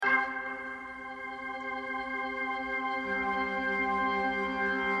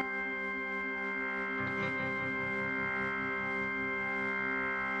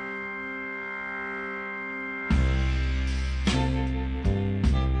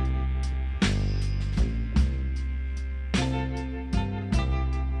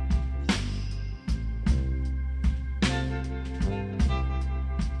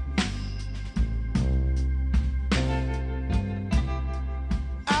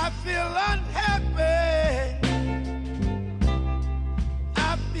feel unhappy.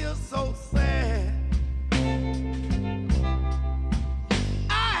 I feel so sad.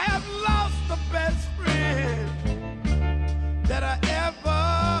 I have lost the best friend that I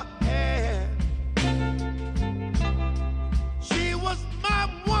ever had. She was my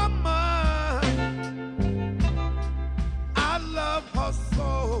woman. I love her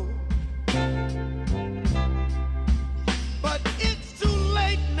so. But it's too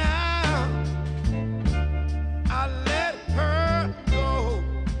late now. I let her go.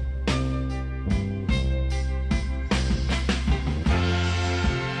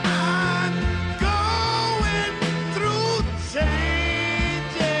 I'm going through changes.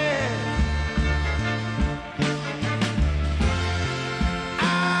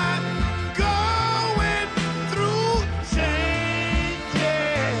 I'm going through changes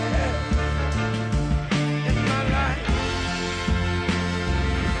in my life.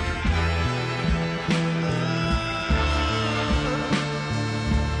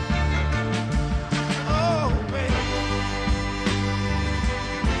 Oh, baby.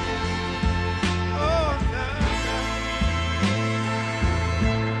 Oh, nah,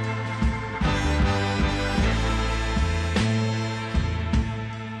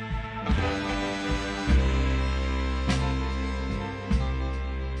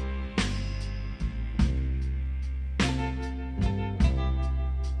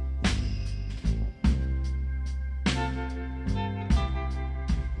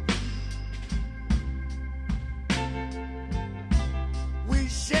 we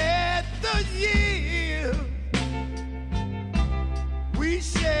shared the years, we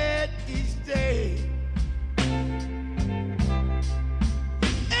shared each day,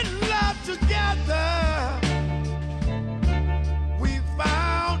 in love together, we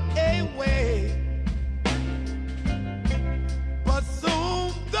found a way, but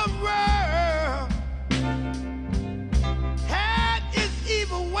soon the world had its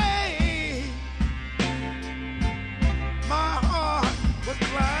evil way. My heart was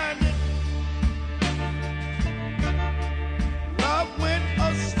blinded. Love went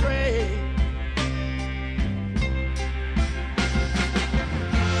astray.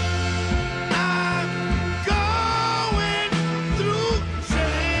 I'm going through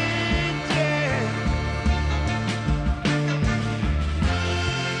changes.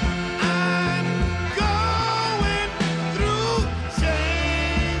 I'm going through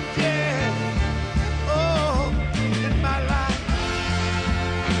changes. Oh, in my life.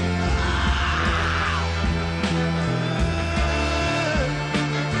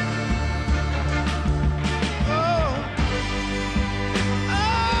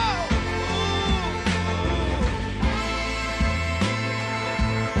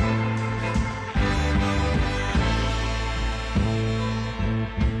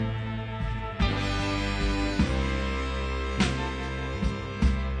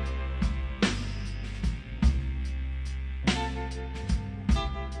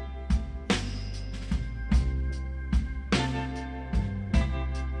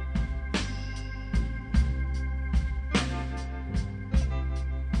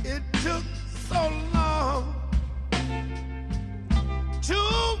 It took so long to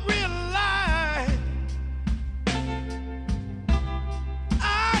realize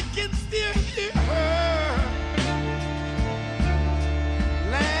I can still hear her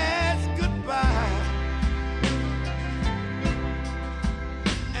last goodbye.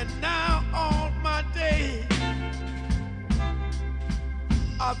 And now all my days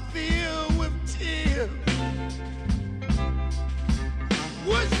are filled with tears.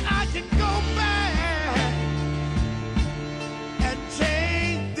 Wish I could go back and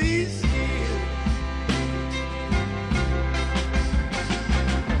change these years.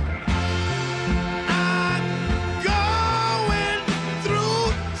 I'm going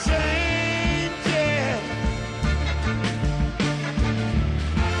through changes.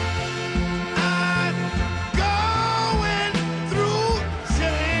 I'm going through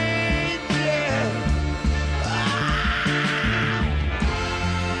changes.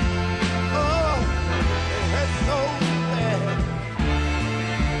 Oh,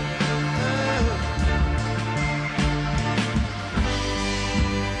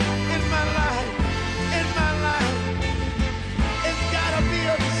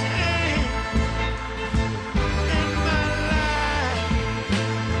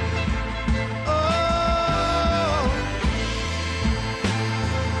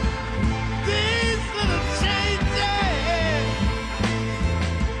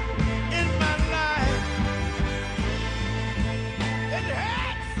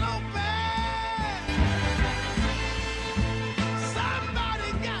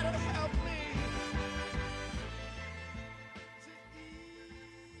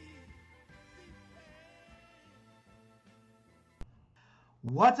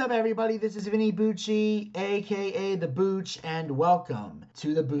 What's up, everybody? This is Vinny Bucci, aka The Booch, and welcome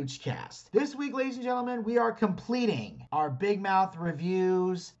to the Boochcast. This week, ladies and gentlemen, we are completing our Big Mouth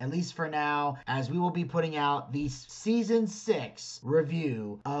reviews, at least for now, as we will be putting out the Season 6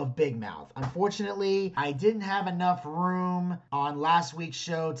 review of Big Mouth. Unfortunately, I didn't have enough room on last week's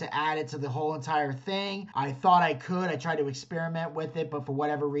show to add it to the whole entire thing. I thought I could. I tried to experiment with it, but for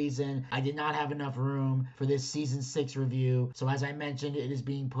whatever reason, I did not have enough room for this Season 6 review. So as I mentioned, it is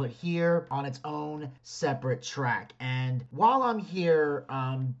being put here on its own separate track. And while I'm here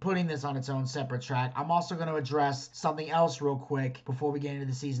putting this on its own separate track, I'm also going to address something else real quick before we get into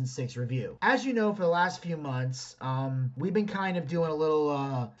the Season 6 review. As you know, for the last few months, we've been kind of doing a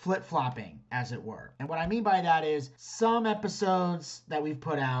little flip-flopping, as it were. And what I mean by that is some episodes that we've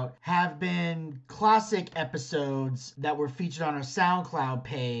put out have been classic episodes that were featured on our SoundCloud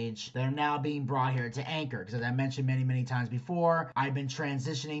page that are now being brought here to Anchor. Because as I mentioned many times before, I've been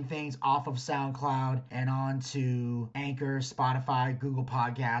transitioning things off of SoundCloud and onto Anchor, Spotify, Google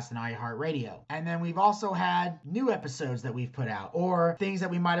Podcasts, and iHeartRadio. And then we've also had new episodes that we've put out, or things that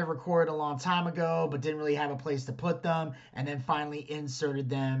we might have recorded a long time ago but didn't really have a place to put them, and then finally inserted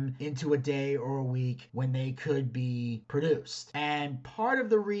them into a day or a week when they could be produced. And part of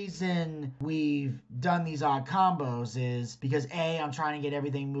the reason we've done these odd combos is because A, I'm trying to get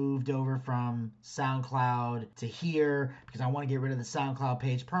everything moved over from SoundCloud to here because I want to get rid of the SoundCloud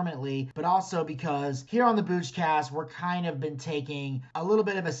page permanently, but also because here on the Boochcast, we're kind of been taking a little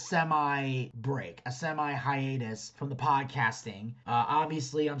bit of a semi-break, a semi-hiatus from the podcasting.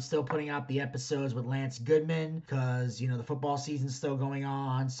 Obviously, I'm still putting out the episodes with Lance Goodman because, you know, the football season's still going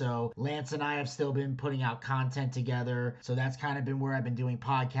on, so Lance and I have still been putting out content together, so that's kind of been where I've been doing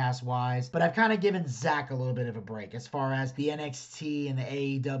podcast-wise, but I've kind of given Zach a little bit of a break as far as the NXT and the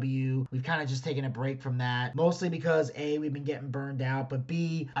AEW. We've kind of just taken a break from that, mostly because A, we've been getting burned out, but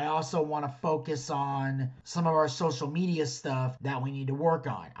B, I also want to focus on some of our social media stuff that we need to work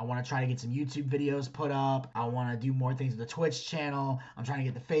on. I want to try to get some YouTube videos put up. I want to do more things with the Twitch channel. I'm trying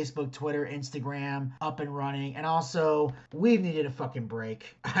to get the Facebook, Twitter, Instagram up and running. And also, we've needed a fucking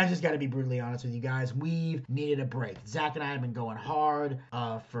break. I just got to be brutally honest with you guys. We've needed a break. Zach and I have been going hard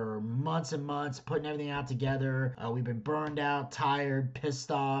for months and months, putting everything out together. We've been burned out, tired,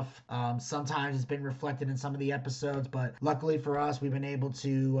 pissed off. Sometimes it's been reflected in some of the episodes, but luckily for us, we've been able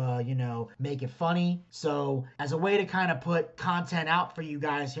to, make it funny. So as a way to kind of put content out for you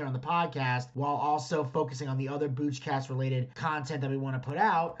guys here on the podcast, while also focusing on the other Boochcast related content that we want to put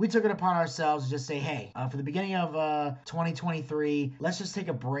out, we took it upon ourselves to just say, hey, for the beginning of 2023, let's just take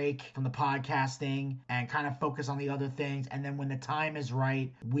a break from the podcasting and kind of focus on the other things. And then when the time is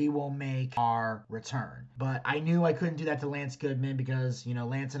right, we will make our return. But I knew I couldn't do that to Lance Goodman because, you know,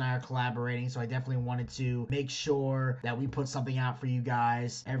 Lance and I are collaborating. So I definitely wanted to make sure that we put something out for you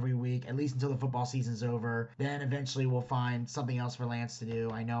guys every week, at least until the football season's over. Then eventually we'll find something else for Lance to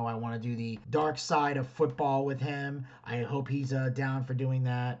do. I know I want to do the dark side of football with him. I hope he's down for doing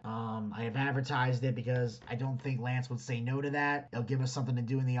that. I have advertised it because I don't think Lance would say no to that. It'll give us something to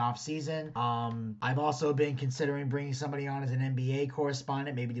do in the off season. I've also been considering bringing somebody on as an NBA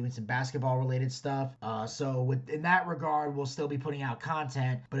correspondent, maybe doing some basketball related stuff. So in that regard, we'll still be putting out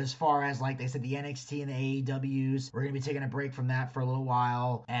content. But as far as, like they said, the NXT and the AEWs, we're going to be taking a break from that for a little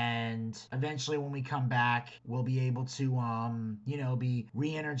while. And eventually when we come back, we'll be able to, be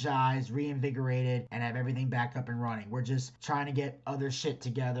re-energized, reinvigorated, and have everything back up and running. We're just trying to get other shit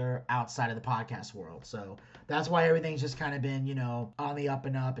together outside of the podcast world. So that's why everything's just kind of been, on the up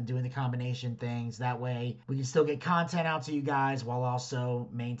and up and doing the combination things. That way we can still get content out to you guys while also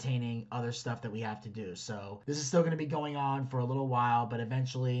maintaining other stuff that we have to do. So this is still going to be going on for a little while, but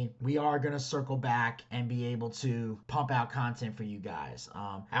eventually we are going to circle back and be able to pump out content for you guys.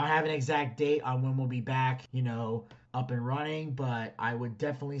 I don't have an exact date on when we'll be back, up and running, but I would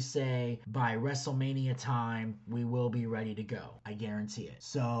definitely say by WrestleMania time, we will be ready to go. I guarantee it.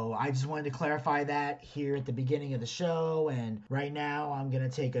 So I just wanted to clarify that here at the beginning of the show. And right now I'm going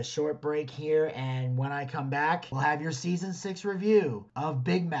to take a short break here. And when I come back, we'll have your Season 6 review of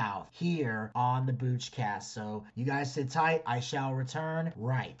Big Mouth here on the Boochcast. So you guys sit tight. I shall return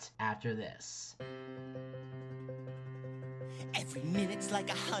right after this. Every minute's like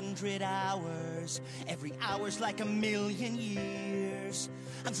 100 hours. Every hour's like 1,000,000 years.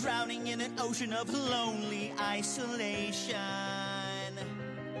 I'm drowning in an ocean of lonely isolation.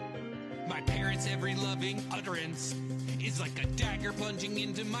 My parents' every loving utterance is like a dagger plunging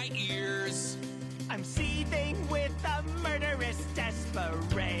into my ears. I'm seething with a murderous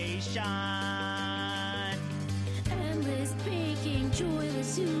desperation. Endless baking,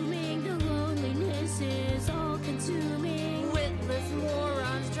 joyless zooming. The loneliness is all consuming. Witless moron.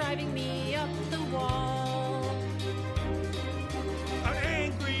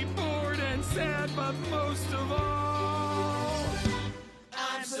 but most of all,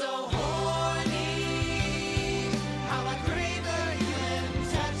 I'm so horny. How I crave a human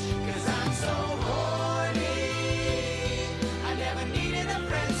touch. 'Cause I'm so horny. I never needed a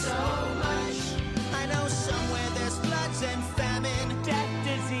friend so much. I know somewhere there's floods and famine, death,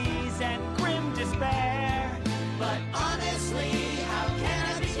 disease, and grim despair. But honestly, how can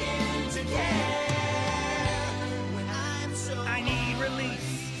I begin to care when I'm so I need release.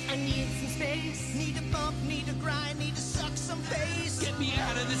 I need some space. Need to bump, need to grind, need to suck some bass. get me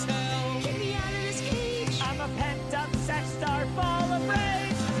out of this hell. Get me out of this cage. I'm a pent up sex star full of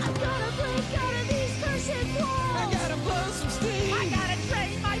rage. I've gotta break out of these cursed walls. I gotta blow some steam. I gotta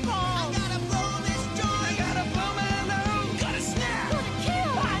drain my balls. I gotta blow this I joint. gotta blow my load. Gotta snap. Gonna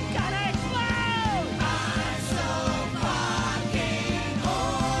kill. I'm gonna explode. I'm so fucking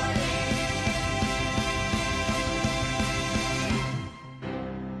horny.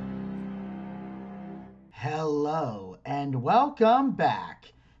 Hello and welcome back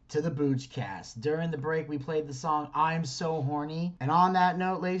to the Boochcast. During the break, we played the song I'm So Horny. And on that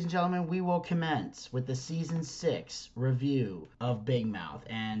note, ladies and gentlemen, we will commence with the Season 6 review of Big Mouth.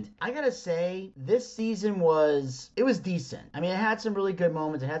 And I gotta say, this season was decent. I mean, it had some really good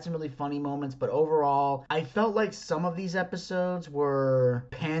moments. It had some really funny moments. But overall, I felt like some of these episodes were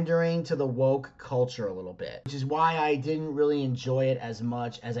pandering to the woke culture a little bit. Which is why I didn't really enjoy it as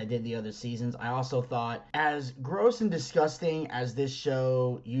much as I did the other seasons. I also thought, as gross and disgusting as this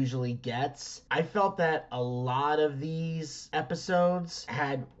show usually gets, I felt that a lot of these episodes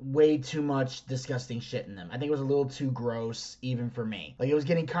had way too much disgusting shit in them. I think it was a little too gross even for me. Like, it was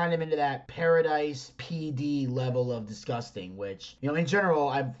getting kind of into that Paradise PD level of disgusting, which, you know, in general,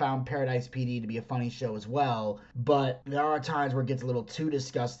 I've found Paradise PD to be a funny show as well, but there are times where it gets a little too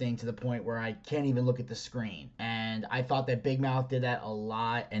disgusting to the point where I can't even look at the screen. And I thought that Big Mouth did that a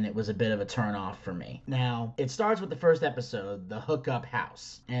lot, and it was a bit of a turn off for me. Now, it starts with the first episode, the hookup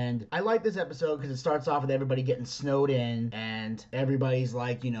house. And I like this episode because it starts off with everybody getting snowed in, and everybody's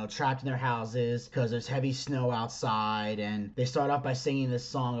like, you know, trapped in their houses because there's heavy snow outside. And they start off by singing this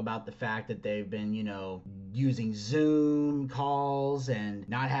song about the fact that they've been, you know, using Zoom calls and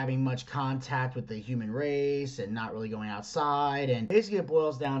not having much contact with the human race and not really going outside. And basically it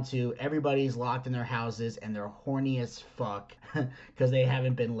boils down to everybody's locked in their houses and they're horny as fuck because they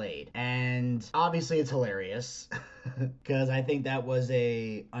haven't been laid. And obviously it's hilarious. Because I think that was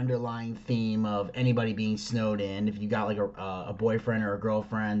a underlying theme of anybody being snowed in. If you got like a boyfriend or a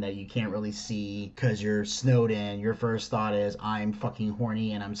girlfriend that you can't really see because you're snowed in, your first thought is, I'm fucking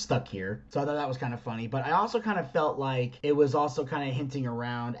horny and I'm stuck here. So I thought that was kind of funny. But I also kind of felt like it was also kind of hinting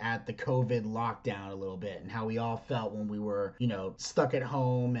around at the COVID lockdown a little bit and how we all felt when we were, you know, stuck at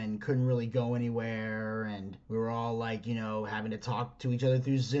home and couldn't really go anywhere. And we were all like, you know, having to talk to each other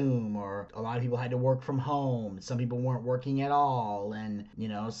through Zoom, or a lot of people had to work from home. Some people weren't working at all, and, you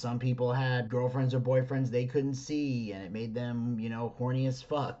know, some people had girlfriends or boyfriends they couldn't see, and it made them, you know, horny as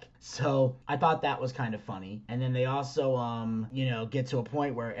fuck. So I thought that was kind of funny. And then they also you know, get to a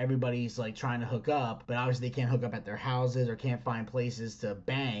point where everybody's like trying to hook up, but obviously they can't hook up at their houses or can't find places to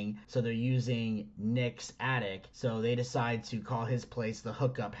bang, so they're using Nick's attic. So they decide to call his place the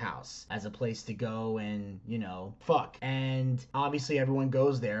hookup house as a place to go and, you know, fuck. And obviously everyone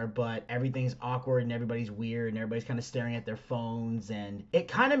goes there, but everything's awkward and everybody's weird and everybody's kind of staring at their phones. And it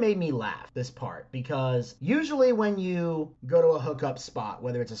kind of made me laugh, this part, because usually when you go to a hookup spot,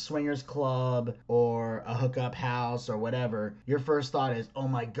 whether it's a swingers club or a hookup house or whatever, your first thought is, oh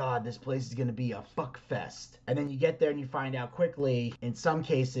my god, this place is gonna be a fuck fest. And then you get there and you find out quickly, in some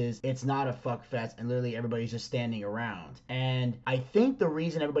cases, it's not a fuck fest and literally everybody's just standing around. And I think the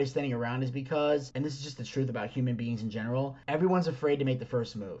reason everybody's standing around is because, and this is just the truth about human beings in general, everyone's afraid to make the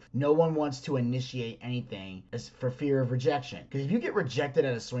first move. No one wants to initiate anything as for fear of rejection. Because if you get rejected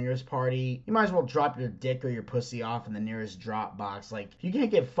at a swingers party, you might as well drop your dick or your pussy off in the nearest drop box. Like, if you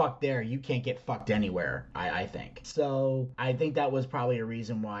can't get fucked there, you can't get fucked anywhere, I think. So I think that was probably a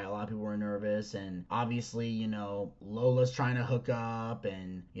reason why a lot of people were nervous. And obviously, you know, Lola's trying to hook up,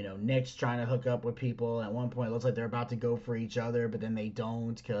 and, you know, Nick's trying to hook up with people. At one point it looks like they're about to go for each other, but then they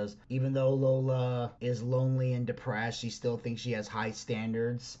don't, because even though Lola is lonely and depressed, she still thinks she has high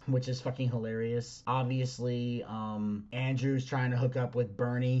standards, which is fucking hilarious. Obviously, Andrew's trying to hook up with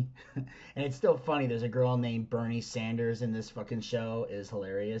Bernie. And it's still funny, there's a girl named Bernie Sanders in this fucking show. It is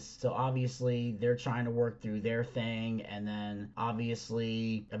hilarious. hilarious. So obviously they're trying to work through their thing, and then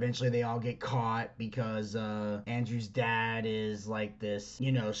obviously eventually they all get caught because Andrew's dad is like this,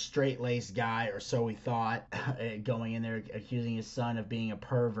 straight-laced guy, or so we thought, going in there accusing his son of being a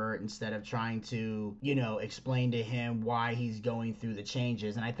pervert instead of trying to, explain to him why he's going through the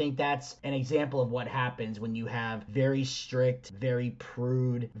changes. And I think that's an example of what happens when you have very strict, very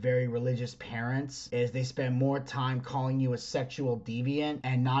prude, very religious parents, is they spend more time calling you a sexual deviant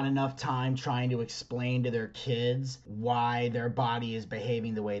and not enough time trying to explain to their kids why their body is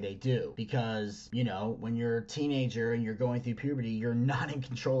behaving the way they do. Because, when you're a teenager and you're going through puberty, you're not in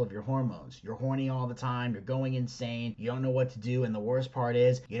control of your hormones. You're horny all the time, you're going insane, you don't know what to do, and the worst part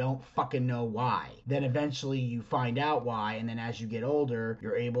is you don't fucking know why. Then eventually you find out why, and then as you get older,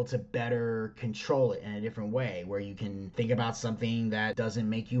 you're able to better control it in a different way, where you can think about something that doesn't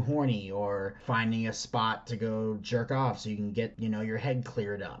make you horny, or finding a spot to go jerk off so you can get, your head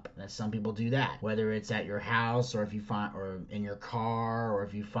cleared up. And some people do that, whether it's at your house, or if you find, or in your car, or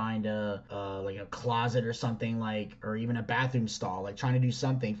if you find a closet or something, like, or even a bathroom stall, like trying to do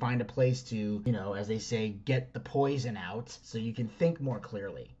something, find a place to, as they say, get the poison out so you can think more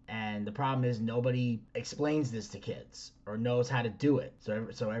clearly. And the problem is nobody explains this to kids or knows how to do it.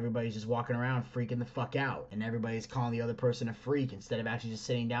 So everybody's just walking around freaking the fuck out. And everybody's calling the other person a freak instead of actually just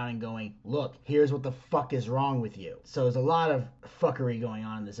sitting down and going, look, here's what the fuck is wrong with you. So there's a lot of fuckery going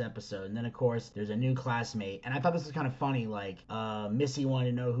on in this episode. And then, of course, there's a new classmate. And I thought this was kind of funny. Like, Missy wanted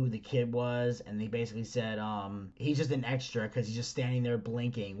to know who the kid was. And they basically said, he's just an extra because he's just standing there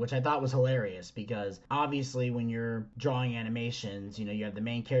blinking, which I thought was hilarious because obviously when you're drawing animations, you have the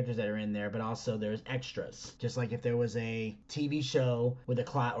main character that are in there, but also there's extras. Just like if there was a TV show with a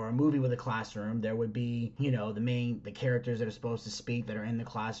class or a movie with a classroom, there would be, the characters that are supposed to speak that are in the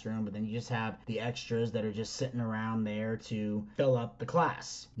classroom, but then you just have the extras that are just sitting around there to fill up the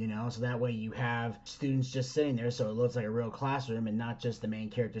class, so that way you have students just sitting there so it looks like a real classroom and not just the main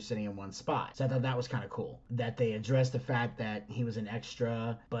character sitting in one spot. So I thought that was kind of cool that they addressed the fact that he was an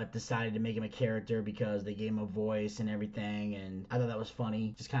extra but decided to make him a character because they gave him a voice and everything, and I thought that was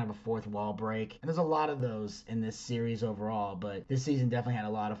funny. Just kind of a fourth wall break. And there's a lot of those in this series overall, but this season definitely had a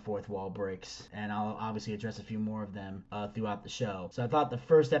lot of fourth wall breaks, and I'll obviously address a few more of them throughout the show. So I thought the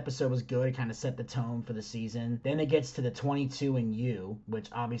first episode was good. It kind of set the tone for the season. Then it gets to the 22andYou, which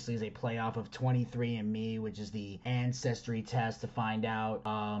obviously is a playoff of 23andMe, which is the ancestry test to find out,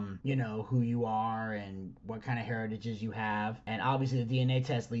 who you are and what kind of heritages you have. And obviously the DNA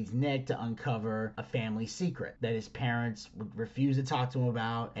test leads Nick to uncover a family secret that his parents would refuse to talk to him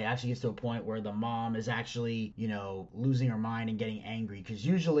about. It actually gets to a point where the mom is actually, losing her mind and getting angry, because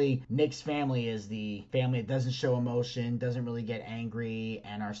usually Nick's family is the family that doesn't show emotion, doesn't really get angry,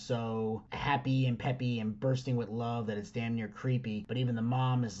 and are so happy and peppy and bursting with love that it's damn near creepy. But even the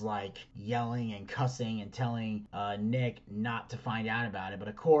mom is like yelling and cussing and telling Nick not to find out about it. But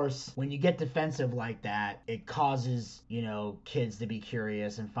of course, when you get defensive like that, it causes, kids to be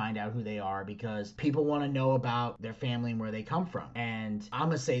curious and find out who they are, because people want to know about their family and where they come from. And I'm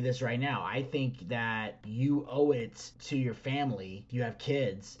gonna say this right now, I think that you owe it to your family, if you have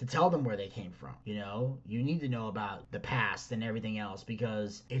kids, to tell them where they came from. You need to know about the past and everything else,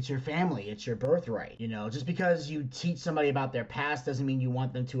 because it's your family, it's your birthright. Just because you teach somebody about their past doesn't mean you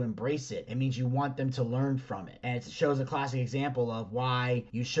want them to embrace it. It means you want them to learn from it. And it shows a classic example of why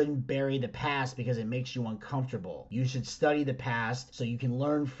you shouldn't bury the past, because it makes you uncomfortable. You should study the past so you can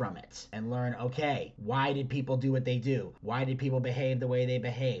learn from it and learn, okay, why did people do what they do? Why did people behave the way they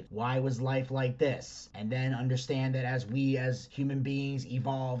behaved? Why was life like this? And then understand that as we as human beings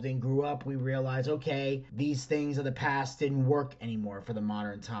evolved and grew up, we realized, okay, these things of the past didn't work anymore for the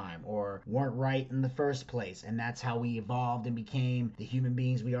modern time, or weren't right in the first place, and that's how we evolved and became the human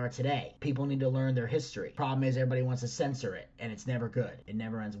beings we are today. People need to learn their history. Problem is, everybody wants to censor it, and it's never good. It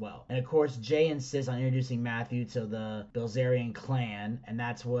never ends well. And of course, Jay insists on introducing Matthew to the Bilzerian clan, and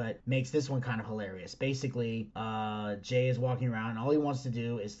that's what makes this one kind of hilarious. Basically, Jay is walking around, and all he wants to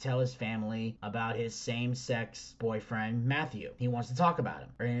do is tell his family about his same-sex boyfriend, Matthew. He wants to talk about him,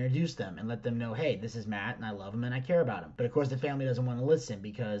 or introduce them, and let them know, hey, this is Matt, and I love him, and I care about him. But of course, the family doesn't want to listen,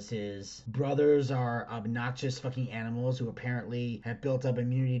 because his brothers are obnoxious fucking animals who apparently have built up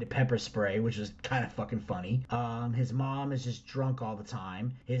immunity to pepper spray, which is kind of fucking funny. His mom is just drunk all the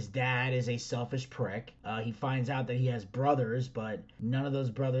time. His dad is a selfish prick. He finds out that he has brothers, but none of those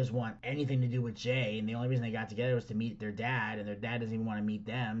brothers want anything to do with Jay, and the only reason they got together was to meet their dad, and their dad doesn't even want want to meet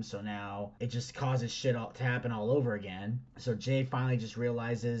them. So now it just causes shit to happen all over again. So Jay finally just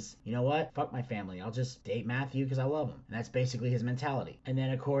realizes, you know what? Fuck my family. I'll just date Matthew because I love him. And that's basically his mentality. And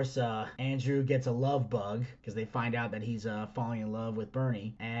then, of course, Andrew gets a love bug because they find out that he's falling in love with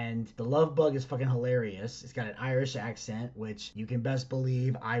Bernie. And the love bug is fucking hilarious. It's got an Irish accent, which you can best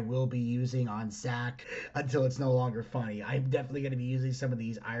believe I will be using on Zach until it's no longer funny. I'm definitely going to be using some of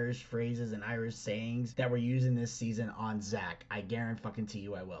these Irish phrases and Irish sayings that we're using this season on Zach. I guarantee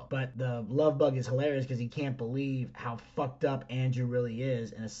you I will. But the love bug is hilarious because he can't believe how fucked up Andrew really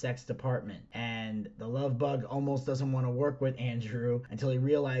is in a sex department. And the love bug almost doesn't want to work with Andrew until he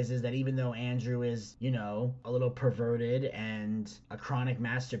realizes that even though Andrew is, you know, a little perverted and a chronic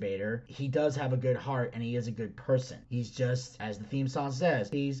masturbator, he does have a good heart and he is a good person. He's just, as the theme song says,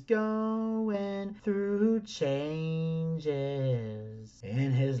 he's going through changes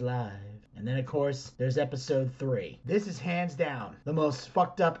in his life. And then, of course, there's episode 3. This is hands down the most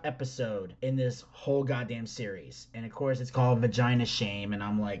fucked up episode in this whole goddamn series. And, of course, it's called Vagina Shame. And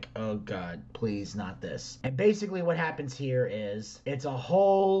I'm like, oh, God, please, not this. And basically what happens here is it's a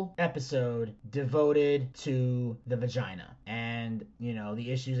whole episode devoted to the vagina. And, you know,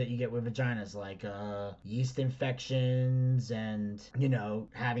 the issues that you get with vaginas, like yeast infections and, you know,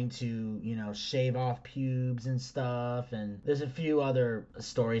 having to, you know, shave off pubes and stuff. And there's a few other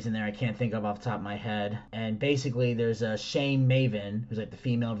stories in there I can't think of off the top of my head. And basically there's a Shame Maven, who's like the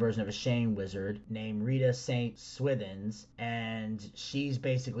female version of a Shame wizard, named Rita St. Swithins, and she's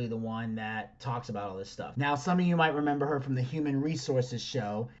basically the one that talks about all this stuff. Now, some of you might remember her from the Human Resources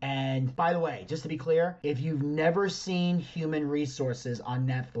show, and by the way, just to be clear, if you've never seen Human Resources on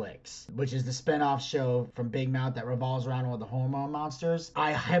Netflix, which is the spinoff show from Big Mouth that revolves around all the hormone monsters,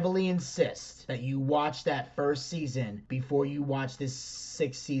 I heavily insist that you watch that first season before you watch this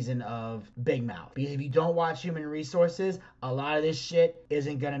 6th season of Big Mouth. Because if you don't watch Human Resources, a lot of this shit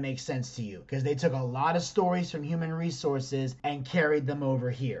isn't gonna make sense to you. Because they took a lot of stories from Human Resources and carried them over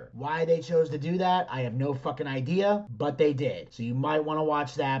here. Why they chose to do that, I have no fucking idea, but they did. So you might want to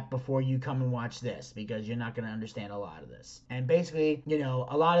watch that before you come and watch this, because you're not gonna understand a lot of this. And basically, you know,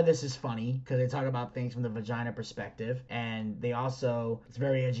 a lot of this is funny because they talk about things from the vagina perspective, and they also, it's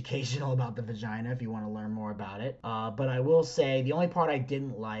very educational about the vagina if you want to learn more about it. But I will say the only part I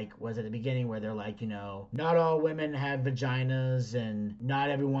didn't like was at the beginning where they're like, you know, not all women have vaginas and not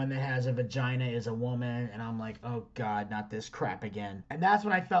everyone that has a vagina is a woman. And I'm like, oh God, not this crap again. And that's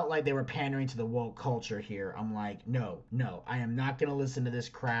when I felt like they were pandering to the woke culture here. I'm like, no, I am not going to listen to this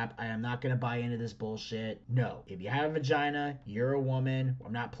crap. I am not going to buy into this bullshit. No, if you have a vagina, you're a woman.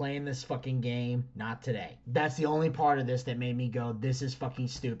 I'm not playing this fucking game. Not today. That's the only part of this that made me go, this is fucking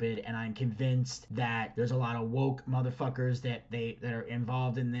stupid. And I'm convinced that there's a lot of woke motherfuckers that are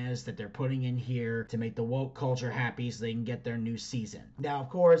involved in this, that they're putting in here to make the woke culture happy so they can get their new season. Now, of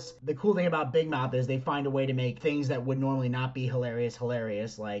course, the cool thing about Big Mouth is they find a way to make things that would normally not be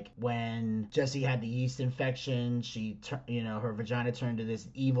hilarious. Like when Jessie had the yeast infection, her vagina turned to this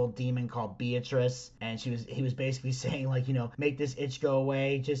evil demon called Beatrice, and he was basically saying, like, you know, make this itch go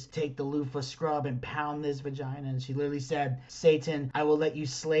away, just take the loofah scrub and pound this vagina. And she literally said, Satan, I will let you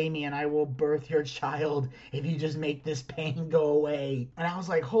slay me and I will birth your child if you just make this pain go away. And I was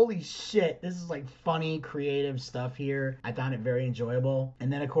like, holy shit, this is like funny, creative stuff here. I found it very enjoyable.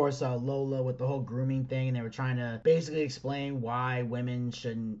 And then, of course, Lola with the whole grooming thing, and they were trying to basically explain why women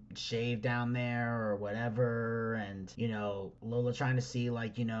shouldn't shave down there or whatever. And, you know, Lola trying to see,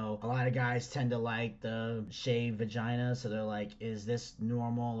 like, you know, a lot of guys tend to like the shaved vagina, so they're like, is this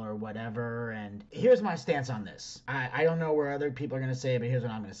normal or whatever? And here's my stance on this. I don't know where other people are going to say it, but here's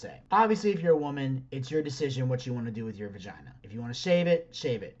what I'm going to say. Obviously, if you're a woman, it's your decision what you want to do with your vagina. If you want to shave it,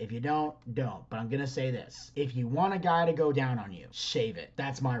 shave it. If you don't, don't. But I'm going to say this. If you want a guy to go down on you, shave it.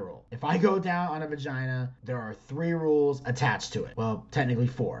 That's my rule. If I go down on a vagina, there are 3 rules attached to it. Well, technically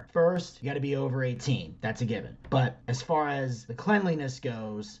 4. First, you got to be over 18. That's a given. But as far as the cleanliness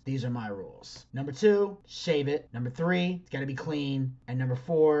goes, these are my rules. Number 2, shave it. Number 3, it's got to be clean. And number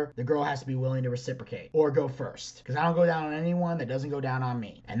 4, the girl has to be willing to reciprocate or go first. Because I don't go down on anyone that doesn't go down on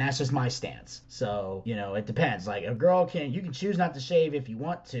me. And that's just my stance. So, you know, it depends. Like, a girl you can choose not to shave if you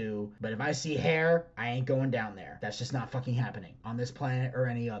want to, but if I see hair, I ain't going down there. That's just not fucking happening on this planet or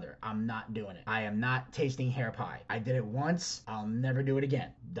any other. I'm not doing it. I am not tasting hair pie. I did it once. I'll never do it again.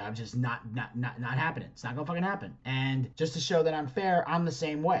 I'm just not happening. It's not gonna fucking happen. And just to show that I'm fair, I'm the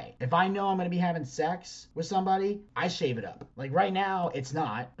same way. If I know I'm gonna be having sex with somebody, I shave it up. Like right now, it's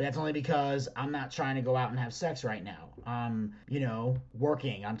not, but that's only because I'm not trying to go out and have sex right now. I'm,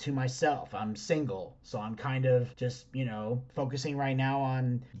 working. I'm to myself. I'm single. So I'm kind of just, focusing right now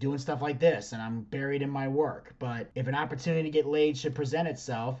on doing stuff like this, and I'm buried in my work. But if an opportunity to get laid should present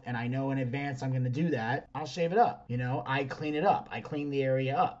itself, and I know in advance I'm gonna do that, I'll shave it up. I clean it up. I clean the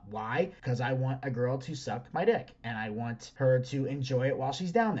area up. Why? Because I want a girl to suck my dick, and I want her to enjoy it while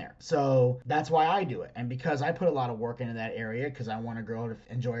she's down there. So that's why I do it. And because I put a lot of work into that area, because I want a girl to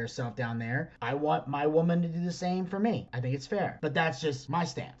enjoy herself down there, I want my woman to do the same for me. I think it's fair. But that's just my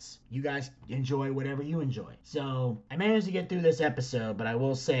stance. You guys enjoy whatever you enjoy. So I managed to get through this episode, but I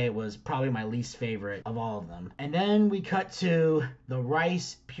will say it was probably my least favorite of all of them. And then we cut to the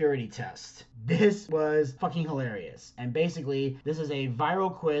rice purity test. This was fucking hilarious. And basically, this is a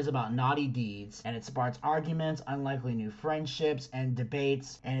viral quiz about naughty deeds, and it sparks arguments, unlikely new friendships, and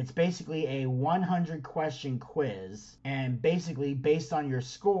debates. And it's basically a 100 question quiz. And basically, based on your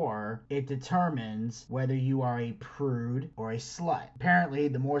score, it determines whether you are a prude or a slut. Apparently,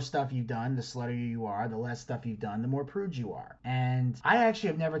 the more stuff you've done, the sluttier you are. The less stuff you've done, the more prude you are. And I actually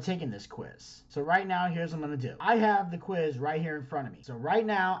have never taken this quiz. So right now, here's what I'm going to do. I have the quiz right here in front of me. So right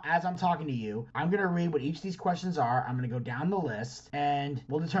now, as I'm talking to you, I'm going to read what each of these questions are. I'm going to go down the list, and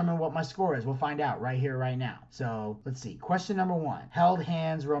we'll determine what my score is. We'll find out right here, right now. So let's see. Question number 1. Held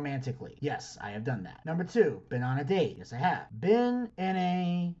hands romantically. Yes, I have done that. Number 2. Been on a date. Yes, I have. Been in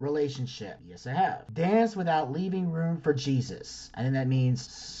a relationship. Yes, I have. Danced without leaving room for Jesus. I think that means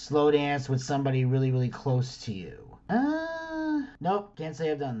slow dance with somebody really, really close to you. Nope, can't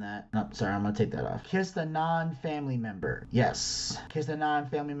say I've done that. Nope, sorry, I'm gonna take that off. Kissed a non-family member. Yes. Kissed a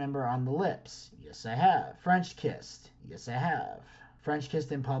non-family member on the lips. Yes, I have. French kissed. Yes, I have. French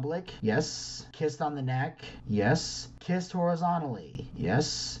kissed in public. Yes. Kissed on the neck. Yes. Kissed horizontally.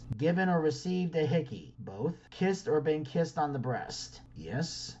 Yes. Given or received a hickey. Both. Kissed or been kissed on the breast.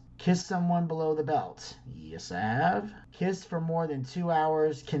 Yes. Kissed someone below the belt. Yes, I have. Kissed for more than 2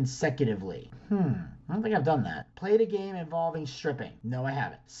 hours consecutively. I don't think I've done that. Played a game involving stripping. No, I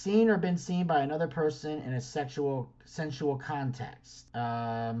haven't. Seen or been seen by another person in a sensual context.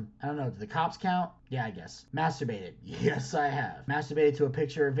 I don't know. Do the cops count? Yeah, I guess. Masturbated. Yes, I have. Masturbated to a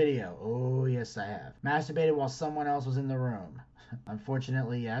picture or video. Oh, yes, I have. Masturbated while someone else was in the room.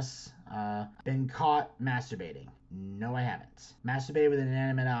 Unfortunately, yes. Been caught masturbating. No, I haven't. Masturbated with an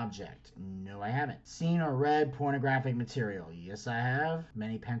inanimate object. No, I haven't. Seen or read pornographic material. Yes, I have.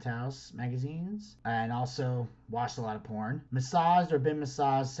 Many Penthouse magazines. And also watched a lot of porn. Massaged or been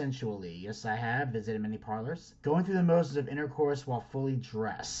massaged sensually. Yes, I have. Visited many parlors. Going through the motions of intercourse while fully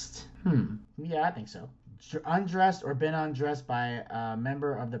dressed. Yeah, I think so. Undressed or been undressed by a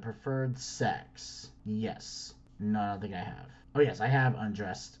member of the preferred sex. Yes. No, I don't think I have. Oh, yes, I have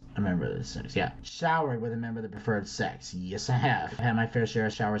undressed a member of the sex. Yeah. Showered with a member of the preferred sex. Yes, I have. Had my fair share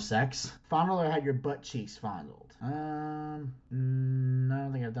of shower sex. Fondled or had your butt cheeks fondled? No, I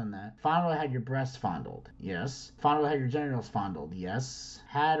don't think I've done that. Fondled or had your breasts fondled? Yes. Fondled or had your genitals fondled? Yes.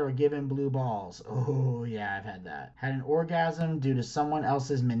 Had or given blue balls? Oh, yeah, I've had that. Had an orgasm due to someone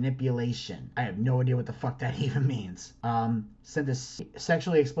else's manipulation. I have no idea what the fuck that even means. Sent a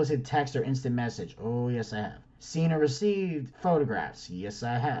sexually explicit text or instant message? Oh, yes, I have. Seen or received photographs? Yes,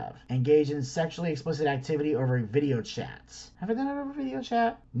 I have. Engaged in sexually explicit activity over video chats? Have I done it over video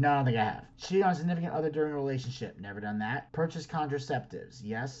chat? No, I don't think I have. Cheated on a significant other during a relationship? Never done that. Purchased contraceptives?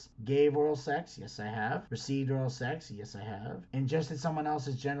 Yes. Gave oral sex? Yes, I have. Received oral sex? Yes, I have. Ingested someone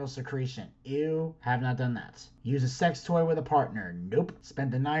else's genital secretion? Ew. Have not done that. Used a sex toy with a partner? Nope.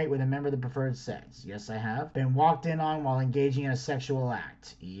 Spent the night with a member of the preferred sex? Yes, I have. Been walked in on while engaging in a sexual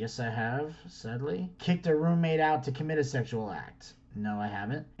act? Yes, I have, sadly. Kicked a roommate out to commit a sexual act? No, I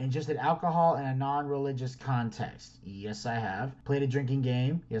haven't. Ingested alcohol in a non-religious context? Yes, I have. Played a drinking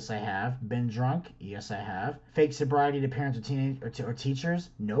game? Yes, I have. Been drunk? Yes, I have. Faked sobriety to parents or teachers?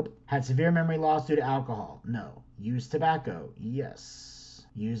 Nope. Had severe memory loss due to alcohol? No. Used tobacco? Yes.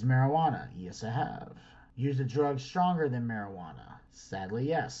 Used marijuana? Yes, I have. Used a drug stronger than marijuana? Sadly,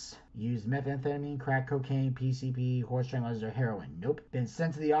 yes. Used methamphetamine, crack cocaine, PCP, horse tranquilizer, or heroin? Nope. Been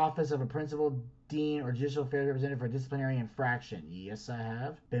sent to the office of a principal, dean, or judicial affairs representative for a disciplinary infraction? Yes, I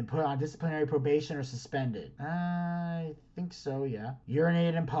have. Been put on disciplinary probation or suspended? I think so, yeah.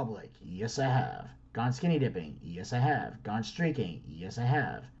 Urinated in public? Yes, I have. Gone skinny dipping? Yes, I have. Gone streaking? Yes, I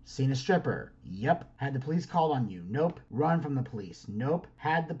have. Seen a stripper? Yep. Had the police called on you? Nope. Run from the police? Nope.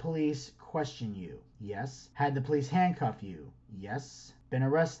 Had the police question you? Yes. Had the police handcuff you? Yes. Been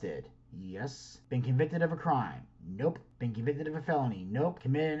arrested? Yes. Been convicted of a crime? Nope. Been convicted of a felony? Nope.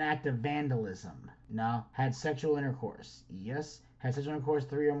 Committed an act of vandalism? No. Had sexual intercourse? Yes. Had sexual intercourse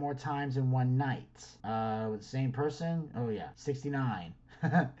 3 or more times in one night? With the same person? Oh yeah. 69.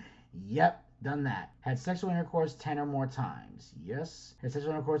 Yep. Done that. Had sexual intercourse 10 or more times? Yes. Had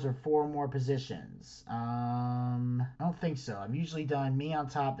sexual intercourse with 4 or more positions? I don't think so. I've usually done me on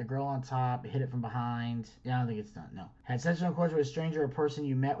top, the girl on top, hit it from behind. Yeah, I don't think it's done. No. Had sexual intercourse with a stranger or person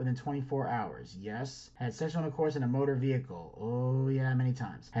you met within 24 hours? Yes. Had sexual intercourse in a motor vehicle? Oh yeah, many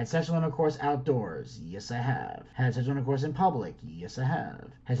times. Had sexual intercourse outdoors? Yes, I have. Had sexual intercourse in public? Yes, I have.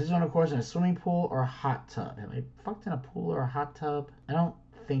 Had sexual intercourse in a swimming pool or a hot tub? Have I fucked in a pool or a hot tub? I don't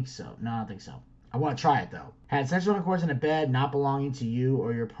think so. No, I don't think so. I want to try it though. Had sexual intercourse in a bed not belonging to you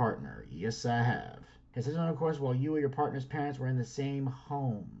or your partner? Yes, I have. Had sexual intercourse while you or your partner's parents were in the same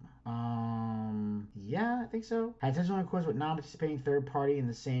home? Yeah, I think so. Had sexual intercourse with non-participating third party in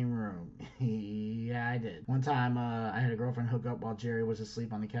the same room? Yeah, I did. One time, I had a girlfriend hook up while Jerry was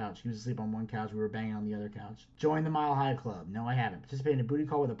asleep on the couch. He was asleep on one couch, we were banging on the other couch. Joined the Mile High Club? No, I haven't. Participated in a booty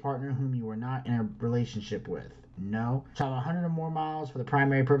call with a partner whom you were not in a relationship with? No. Travel 100 or more miles for the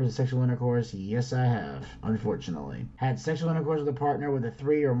primary purpose of sexual intercourse? Yes, I have, unfortunately. Had sexual intercourse with a partner with a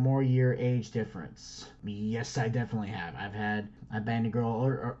 3 or more year age difference? Yes, I definitely have. I've banged a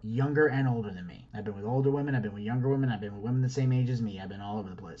girl younger and older than me. I've been with older women, I've been with younger women, I've been with women the same age as me. I've been all over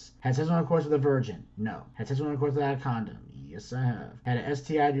the place. Had sexual intercourse with a virgin? No. Had sexual intercourse without a condom? Yes, I have. Had an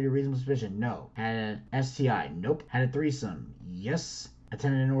STI due to reasonable suspicion? No. Had an STI? Nope. Had a threesome? Yes.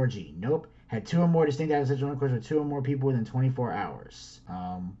 Attended an orgy? Nope. Had 2 or more distinct acts of sexual intercourse with 2 or more people within 24 hours?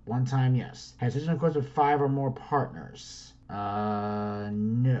 One time, yes. Had sexual intercourse with 5 or more partners?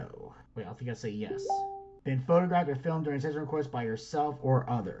 No. Wait, I think I say yes. Been photographed or filmed during sexual intercourse by yourself or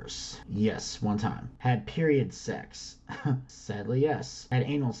others? Yes, one time. Had period sex? Sadly, yes. Had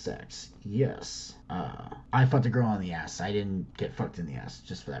anal sex? Yes. I fucked a girl in the ass. I didn't get fucked in the ass,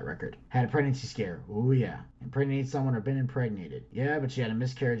 just for that record. Had a pregnancy scare? Oh yeah. Impregnated someone or been impregnated? Yeah, but she had a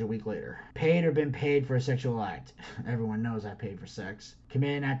miscarriage a week later. Paid or been paid for a sexual act? Everyone knows I paid for sex.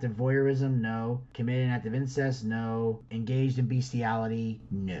 Committed an act of voyeurism? No. Committed an act of incest? No. Engaged in bestiality?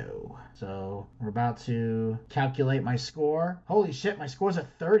 No. So, we're about to calculate my score. Holy shit, my score's a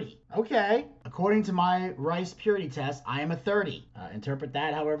 30. Okay. According to my Rice purity test, I am a 30. Interpret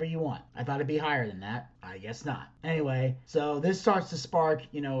that however you want. I thought it'd be higher than that. I guess not. Anyway, so this starts to spark,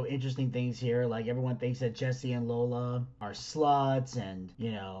 interesting things here. Like, everyone thinks that Jesse and Lola are sluts, and,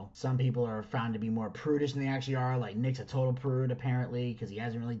 some people are found to be more prudish than they actually are. Like, Nick's a total prude, apparently, because he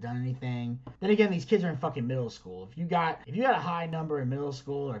hasn't really done anything. Then again, these kids are in fucking middle school. If you got a high number in middle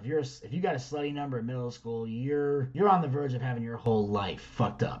school, or if you got a slutty number in middle school, you're on the verge of having your whole life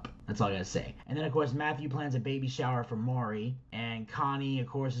fucked up. That's all I gotta say. And then, of course, Matthew plans a baby shower for Maury. And Connie, of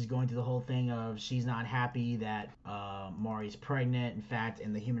course, is going through the whole thing of she's not happy that Maury's pregnant. In fact,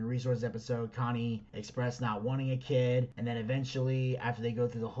 in the Human Resources episode, Connie expressed not wanting a kid. And then eventually, after they go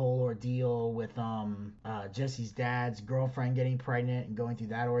through the whole ordeal with Jesse's dad's girlfriend getting pregnant and going through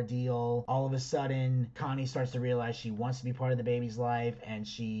that ordeal, all of a sudden, Connie starts to realize she wants to be part of the baby's life. And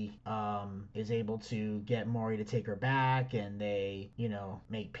she is able to get Maury to take her back. And they,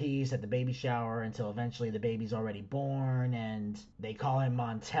 make peace at the baby shower until eventually the baby's already born, and they call him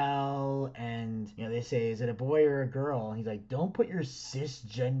Montel, and they say, is it a boy or a girl? And he's like, don't put your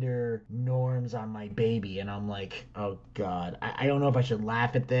cisgender norms on my baby. And I'm like, oh god, I don't know if I should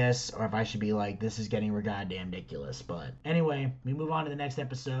laugh at this or if I should be like, this is getting goddamn ridiculous. But anyway, we move on to the next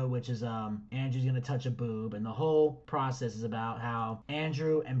episode, which is Andrew's gonna touch a boob, and the whole process is about how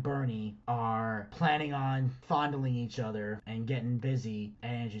Andrew and Bernie are planning on fondling each other and getting busy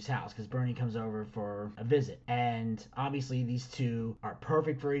at Andrew's house, because Bernie comes over for a visit. And obviously these two are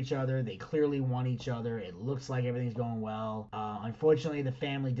perfect for each other. They clearly want each other. It looks like everything's going well. Unfortunately, the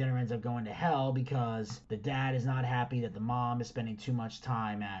family dinner ends up going to hell because the dad is not happy that the mom is spending too much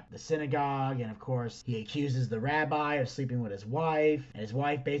time at the synagogue. And of course, he accuses the rabbi of sleeping with his wife. And his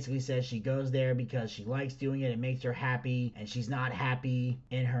wife basically says she goes there because she likes doing it. It makes her happy. And she's not happy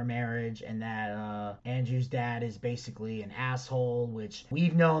in her marriage. And that Andrew's dad is basically an asshole, which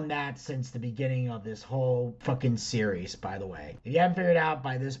we've known that since the beginning of this whole fucking series, by the way. If you haven't figured out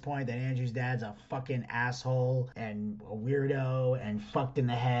by this point that Andrew's dad's a fucking asshole and a weirdo and fucked in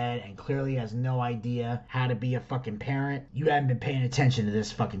the head and clearly has no idea how to be a fucking parent, you haven't been paying attention to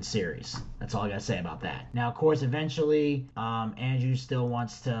this fucking series. That's all I gotta say about that. Now, of course, eventually, Andrew still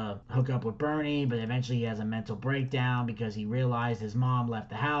wants to hook up with Bernie, but eventually he has a mental breakdown because he realized his mom left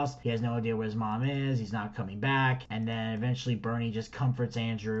the house. He has no idea where his mom is. He's not coming back. And then eventually Bernie just comforts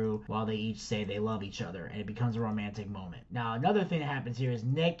Andrew while they each say they love each other, and it becomes a romantic moment. Now, another thing that happens here is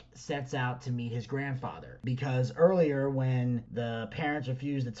Nick sets out to meet his grandfather. Because earlier when the parents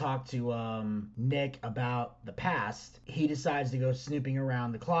refused to talk to Nick about the past, he decides to go snooping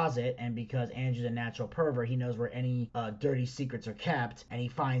around the closet, and because Andrew's a natural pervert, he knows where any dirty secrets are kept, and he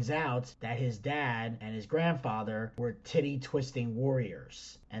finds out that his dad and his grandfather were titty-twisting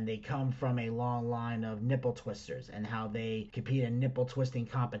warriors. And they come from a long line of nipple twisters, and how they compete in nipple twisting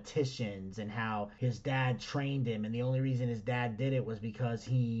competitions, and how his dad trained him, and the only reason his dad did it was because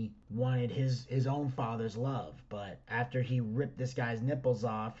he wanted his own father's love. But after he ripped this guy's nipples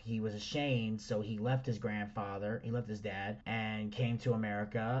off, he was ashamed, so he left his dad, and came to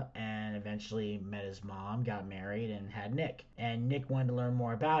America, and eventually met his mom, got married, and had Nick. And Nick wanted to learn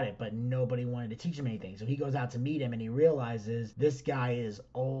more about it, but nobody wanted to teach him anything. So he goes out to meet him, and he realizes this guy is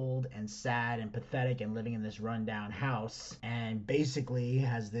old and sad and pathetic and living in this rundown house, and basically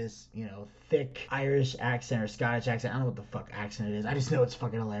has this, thick Irish accent or Scottish accent. I don't know what the fuck accent it is. I just know it's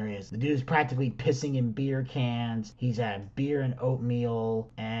fucking hilarious. The dude is practically pissing in beer cans. He's had beer and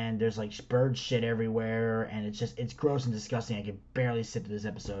oatmeal, and there's like bird shit everywhere, and it's gross and disgusting. I can barely sit through this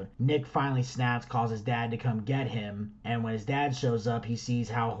episode. Nick finally snaps, calls his dad to come get him, and when his dad shows up, he sees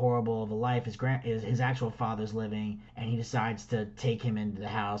how horrible of a life his actual father's living, and he decides to take him into the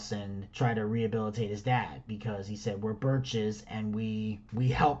house and try to rehabilitate his dad, because he said, we're Birches and we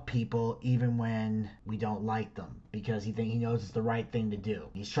help people even when we don't like them, because he knows it's the right thing to do.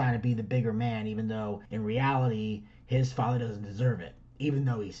 He's trying to be the bigger man, even though in reality his father doesn't deserve it. Even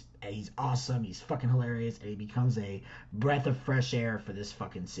though he's awesome, he's fucking hilarious, and he becomes a breath of fresh air for this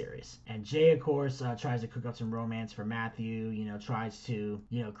fucking series. And Jay, of course, tries to cook up some romance for Matthew, tries to,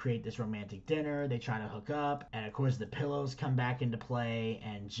 create this romantic dinner. They try to hook up, and of course the pillows come back into play,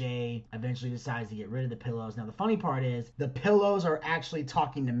 and Jay eventually decides to get rid of the pillows. Now the funny part is, the pillows are actually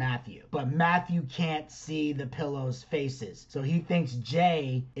talking to Matthew, but Matthew can't see the pillows' faces. So he thinks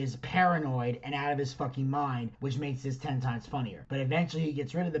Jay is paranoid and out of his fucking mind, which makes this 10 times funnier. But eventually he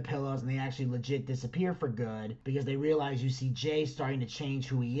gets rid of the pillows, and they actually legit disappear for good, because they realize you see Jay starting to change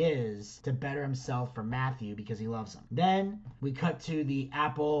who he is to better himself for Matthew because he loves him. Then we cut to the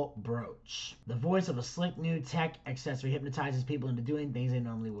Apple brooch. The voice of a slick new tech accessory hypnotizes people into doing things they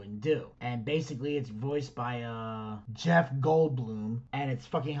normally wouldn't do. And basically it's voiced by Jeff Goldblum, and it's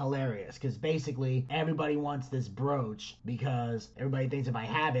fucking hilarious, because basically everybody wants this brooch because everybody thinks if I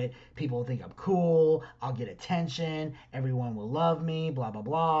have it, people will think I'm cool, I'll get attention, everyone will love me, blah blah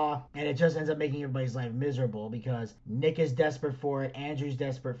blah. And it just ends up making everybody's life miserable, because Nick is desperate for it, Andrew's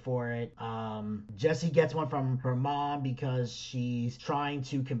desperate for it, Jessie gets one from her mom because she's trying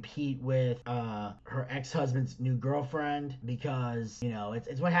to compete with her ex-husband's new girlfriend, because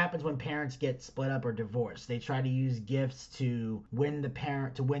it's what happens when parents get split up or divorced. They try to use gifts to win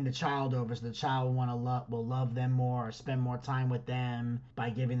the child over, so the child will love them more or spend more time with them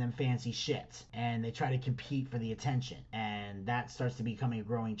by giving them fancy shit, and they try to compete for the attention, and that starts to become a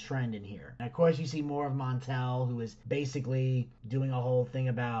growing trend in here. And of course you see more of Montel, who is basically doing a whole thing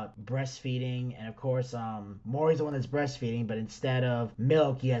about breastfeeding, and of course Maury's the one that's breastfeeding, but instead of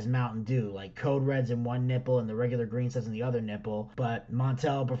milk he has Mountain Dew, like Code Red's in one nipple and the regular green stuff's in the other nipple, but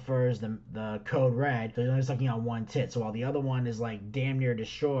Montel prefers the Code Red, so he's only sucking on one tit, so while the other one is like damn near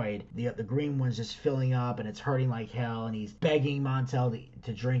destroyed, the green one's just filling up and it's hurting like hell, and he's begging Montel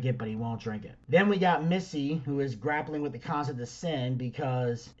to drink it, but he won't drink it. Then we got Missy, who is grappling with the concept of sin,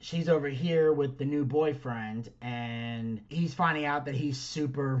 because she's over here with the new boyfriend, and he's finding out that he's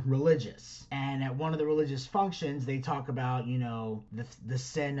super religious. And at one of the religious functions, they talk about, the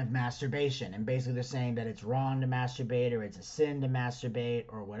sin of masturbation. And basically they're saying that it's wrong to masturbate, or it's a sin to masturbate,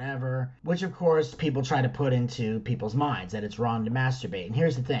 or whatever. Which, of course, people try to put into people's minds, that it's wrong to masturbate. And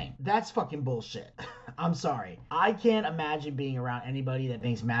here's the thing. That's fucking bullshit. I'm sorry. I can't imagine being around anybody that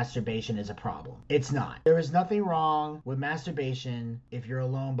thinks masturbation is a problem. It's not. There is nothing wrong with masturbation if you're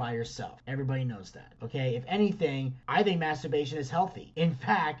alone by yourself. Everybody knows that, okay? If anything, I think masturbation is healthy. In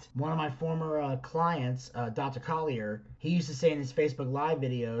fact, one of my former clients, Dr. Collier, he used to say in his Facebook Live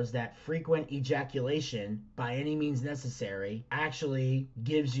videos that frequent ejaculation, by any means necessary, actually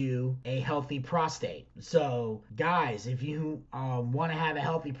gives you a healthy prostate. So, guys, if you want to have a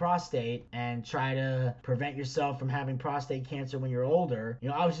healthy prostate and try to prevent yourself from having prostate cancer when you're older,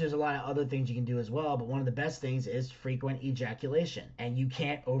 obviously there's a lot of other things you can do as well, but one of the best things is frequent ejaculation. ejaculation, and you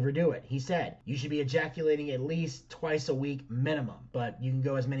can't overdo it. He said you should be ejaculating at least twice a week minimum, but you can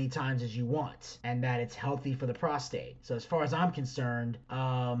go as many times as you want, and that it's healthy for the prostate. So as far as I'm concerned,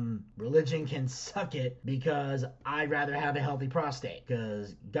 religion can suck it, because I'd rather have a healthy prostate,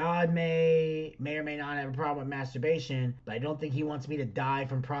 because God may or may not have a problem with masturbation, but I don't think he wants me to die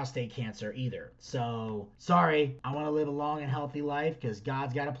from prostate cancer either. So sorry, I want to live a long and healthy life, because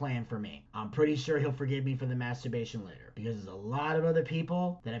God's got a plan for me. I'm pretty sure he'll forgive me for the masturbation later, because there's a lot of other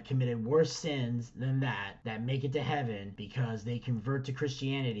people that have committed worse sins than that make it to heaven because they convert to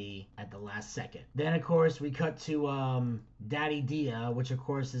Christianity at the last second. Then of course we cut to Daddy Dia, which of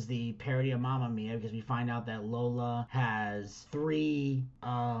course is the parody of Mamma Mia, because we find out that Lola has 3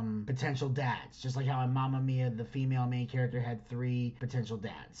 potential dads, just like how in Mamma Mia the female main character had 3 potential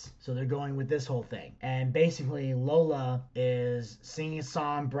dads. So they're going with this whole thing, and basically Lola is singing a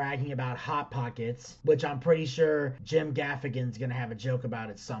song bragging about Hot Pockets, which I'm pretty sure Jim Gaffigan's gonna have a joke about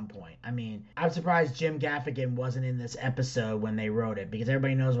at some point. I mean, I'm surprised Jim Gaffigan wasn't in this episode when they wrote it, because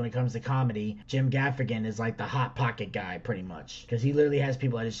everybody knows when it comes to comedy, Jim Gaffigan is like the Hot Pocket guy pretty much, because he literally has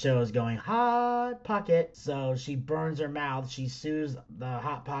people at his shows going Hot Pocket. So she burns her mouth, she sues the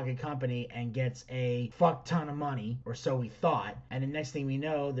Hot Pocket company and gets a fuck ton of money, or so we thought. And the next thing we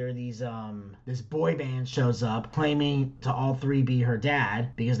know, there are these this boy band shows up claiming to all 3 be her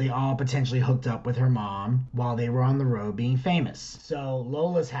dad, because they all potentially hooked up with her mom while they were on the road being famous. So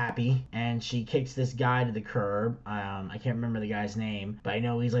Lola's happy, and she kicks this guy to the curb. I can't remember the guy's name, but I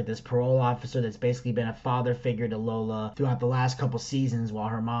know he's like this parole officer that's basically been a father figure to Lola throughout the last couple seasons, while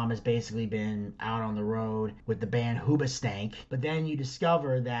her mom has basically been out on the road with the band Hoobastank. But then you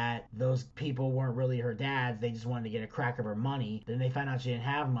discover that those people weren't really her dads, they just wanted to get a crack of her money. Then they found out she didn't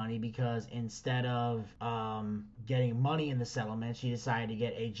have money, because instead of getting money in the settlement, she decided to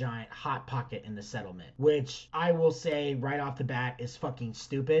get a giant Hot Pocket in the settlement, which I will say right off the bat is fucking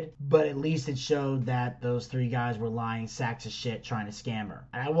stupid, but at least it showed that those 3 guys were lying sacks of shit trying to scam her.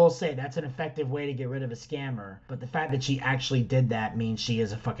 And I will say that's an effective way to get rid of a scammer, but the fact that she actually did that means she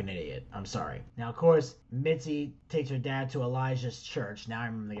is a fucking idiot. I'm sorry. Now of course Mitzi takes her dad to Elijah's church. Now I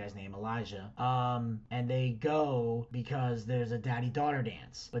remember the guy's name, Elijah. And they go because there's a daddy-daughter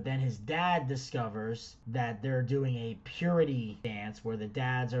dance. But then his dad discovers that they're doing a purity dance where the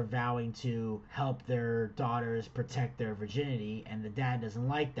dads are vowing to help their daughters protect their virginity, and the dad doesn't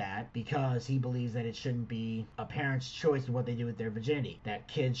like that because he believes that it shouldn't be a parent's choice of what they do with their virginity, that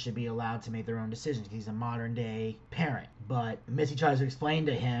kids should be allowed to make their own decisions. He's a modern day parent. But Missy tries to explain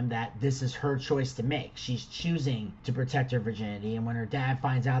to him that this is her choice to make. She's choosing to protect her virginity, and when her dad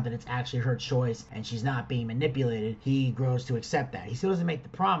finds out that it's actually her choice and she's not being manipulated, he grows to accept that. He still doesn't make the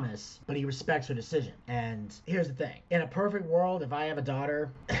promise, but he respects her decision. And here's the thing. In a perfect world, if I have a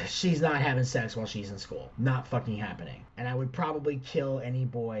daughter, she's not having sex while she's in school. Not fucking happening. And I would probably kill any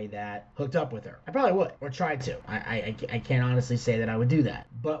boy that hooked up with her. I probably would, or tried to. I can't honestly say that I would do that.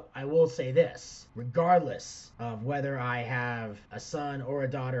 But I will say this. Regardless of whether I have a son or a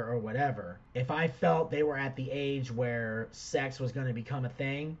daughter or whatever, if I felt they were at the age where sex was going to become a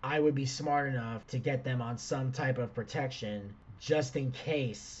thing, I would be smart enough to get them on some type of protection just in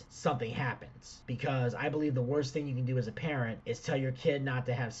case something happens. Because I believe the worst thing you can do as a parent is tell your kid not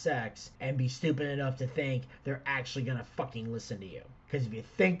to have sex and be stupid enough to think they're actually gonna fucking listen to you. Because if you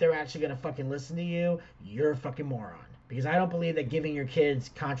think they're actually gonna fucking listen to you, you're a fucking moron. Because I don't believe that giving your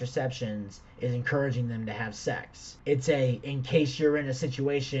kids contraceptions is encouraging them to have sex. It's in case you're in a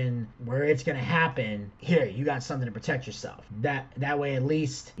situation where it's gonna happen, here, you got something to protect yourself. That way at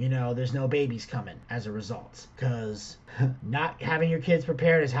least, there's no babies coming as a result. Because not having your kids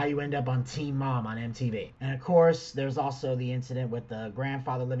prepared is how you end up on Teen Mom on MTV. And of course, there's also the incident with the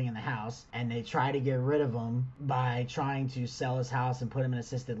grandfather living in the house, and they try to get rid of him by trying to sell his house and put him in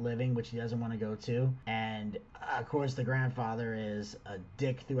assisted living, which he doesn't want to go to. And of course, the grandfather is a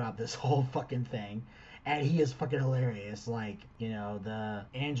dick throughout this whole fucking thing. And he is fucking hilarious. Like, the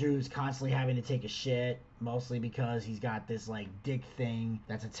Andrew's constantly having to take a shit, mostly because he's got this, dick thing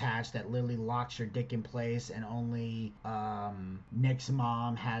that's attached that literally locks your dick in place, and only Nick's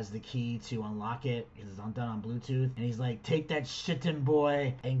mom has the key to unlock it because it's done on Bluetooth. And he's like, take that shittin'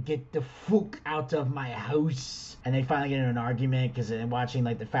 boy and get the fuck out of my house. And they finally get in an argument because they're watching,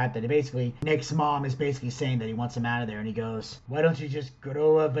 the fact that basically Nick's mom is basically saying that he wants him out of there, and he goes, why don't you just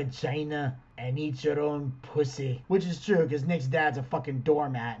grow a vagina and eat your own pussy? Which is true, because Nick's dad's a fucking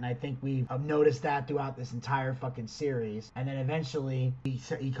doormat, and I think we've noticed that throughout this entire fucking series. And then eventually,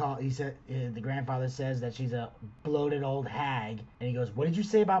 the grandfather says that she's a bloated old hag, and he goes, what did you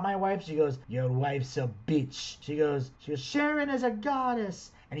say about my wife? She goes, your wife's a bitch. She goes, Sharon is a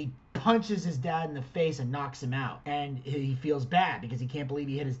goddess. And he punches his dad in the face and knocks him out. And he feels bad because he can't believe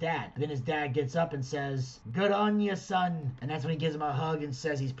he hit his dad. But then his dad gets up and says, "Good on you, son." And that's when he gives him a hug and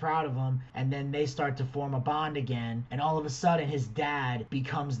says he's proud of him. And then they start to form a bond again. And all of a sudden, his dad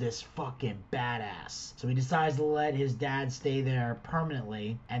becomes this fucking badass. So he decides to let his dad stay there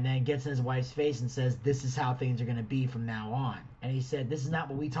permanently, and then gets in his wife's face and says, "This is how things are going to be from now on." And he said, "This is not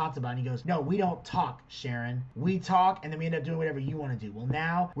what we talked about." And he goes, "No, we don't talk, Sharon. We talk, and then we end up doing whatever you want to do. Well,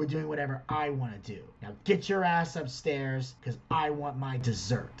 now we're doing whatever I want to do. Now get your ass upstairs, because I want my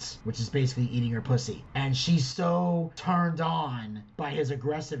dessert," which is basically eating her pussy. And she's so turned on by his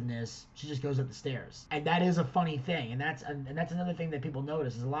aggressiveness, she just goes up the stairs. And that is a funny thing. And that's another thing that people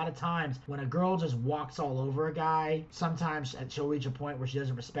notice is a lot of times when a girl just walks all over a guy, sometimes she'll reach a point where she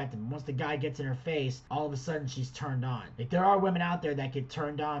doesn't respect him. Once the guy gets in her face, all of a sudden she's turned on. Like, there are women out there that get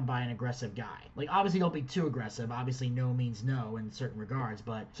turned on by an aggressive guy. Like, obviously don't be too aggressive. Obviously no means no in certain regards,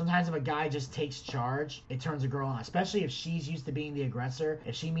 but sometimes if a guy just takes charge, it turns a girl on, especially if she's used to being the aggressor.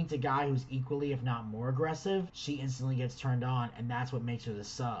 If she meets a guy who's equally, if not more aggressive, she instantly gets turned on, and that's what makes her the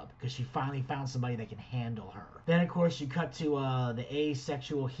sub, because she finally found somebody that can handle her. Then, of course, you cut to the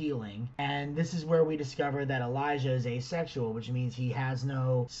asexual healing, and this is where we discover that Elijah is asexual, which means he has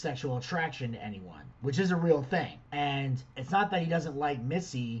no sexual attraction to anyone, which is a real thing. And it's not that he doesn't like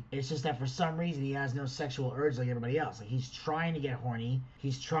Missy, it's just that for some reason he has no sexual urge like everybody else. Like, he's trying to get horny,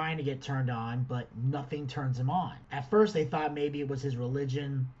 he's trying to get turned on, but nothing turns him on. At first they thought maybe it was his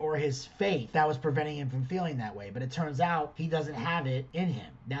religion or his faith that was preventing him from feeling that way, but it turns out he doesn't have it in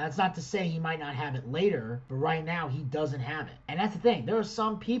him. Now, that's not to say he might not have it later, but right now he doesn't have it. And that's the thing, there are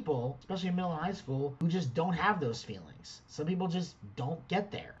some people, especially in middle and high school, who just don't have those feelings. Some people just don't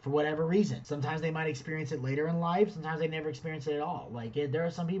get there for whatever reason. Sometimes they might experience it later in life, sometimes they never experience it at all. Like, there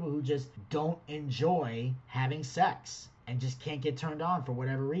are some people who just don't enjoy having sex and just can't get turned on for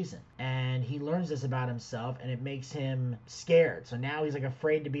whatever reason. And he learns this about himself, and it makes him scared. So now he's like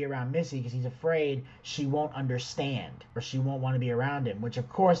afraid to be around Missy because he's afraid she won't understand or she won't want to be around him, which of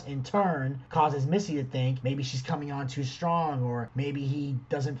course in turn causes Missy to think maybe she's coming on too strong, or maybe he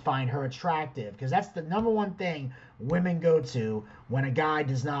doesn't find her attractive, because that's the number one thing women go to when a guy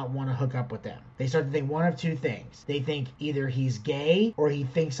does not want to hook up with them. They start to think one of two things. They think either he's gay or he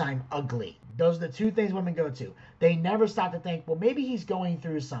thinks I'm ugly. Those are the two things women go to. They never stop to think, well, maybe he's going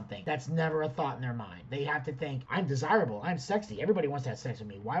through something. That's never a thought in their mind. They have to think, I'm desirable, I'm sexy, everybody wants to have sex with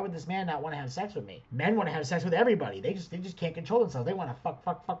me. Why would this man not want to have sex with me? Men want to have sex with everybody. They just can't control themselves. They want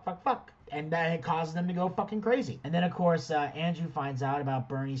to fuck. And that it causes them to go fucking crazy. And then, of course, Andrew finds out about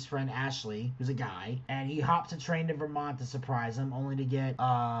Bernie's friend Ashley, who's a guy, and he hops a train to Vermont to surprise him, only to get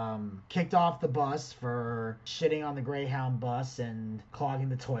kicked off the bus for shitting on the Greyhound bus and clogging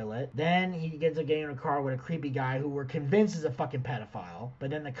the toilet. Then he gets to get in a car with a creepy guy who we're convinced is a fucking pedophile.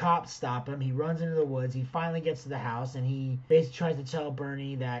 But then the cops stop him. He runs into the woods. He finally gets to the house, and he basically tries to tell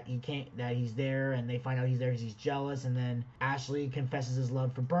Bernie that he's there, and they find out he's there because he's jealous. And then Ashley confesses his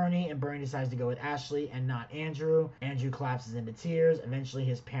love for Bernie, and Bernie decides to go with Ashley and not Andrew. Andrew collapses into tears. Eventually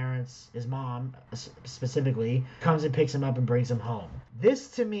his parents, his mom specifically, comes and picks him up and brings him home. This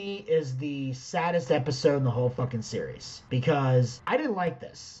to me is the saddest episode in the whole fucking series, because I didn't like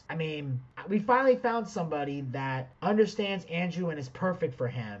this. I mean, we finally found somebody that understands Andrew and is perfect for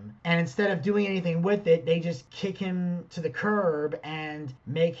him, and instead of doing anything with it, they just kick him to the curb and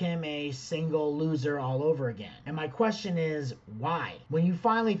make him a single loser all over again. And my question is, why? When you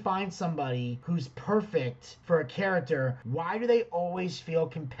finally find somebody who's perfect for a character, why do they always feel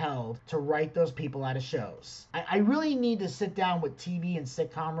compelled to write those people out of shows? I really need to sit down with TV and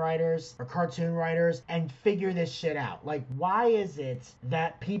sitcom writers or cartoon writers and figure this shit out. Like, why is it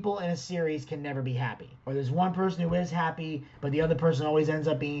that people in a series can never be happy? Or there's one person who is happy, but the other person always ends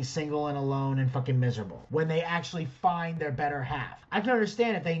up being single and alone and fucking miserable when they actually find their better half. I can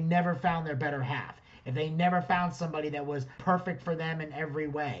understand if they never found their better half, if they never found somebody that was perfect for them in every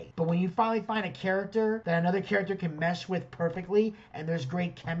way. But when you finally find a character that another character can mesh with perfectly and there's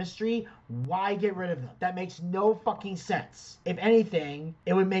great chemistry, why get rid of them? That makes no fucking sense. If anything,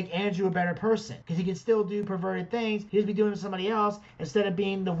 it would make Andrew a better person, because he can still do perverted things. He'd be doing it with somebody else instead of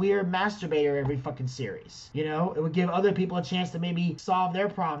being the weird masturbator every fucking series. You know, it would give other people a chance to maybe solve their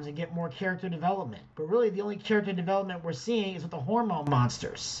problems and get more character development. But really, the only character development we're seeing is with the hormone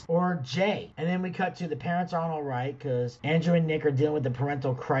monsters or Jay. And then we cut cut to the parents aren't all right because Andrew and Nick are dealing with the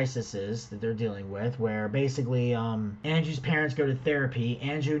parental crises that they're dealing with, where basically Andrew's parents go to therapy.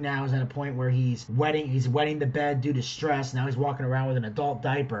 Andrew now is at a point where he's wetting the bed due to stress. Now he's walking around with an adult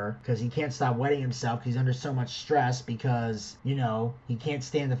diaper because he can't stop wetting himself because he's under so much stress because, you know, he can't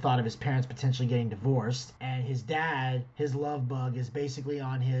stand the thought of his parents potentially getting divorced. And his dad, his love bug, is basically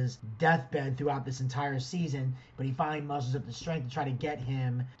on his deathbed throughout this entire season, but he finally musters up the strength to try to get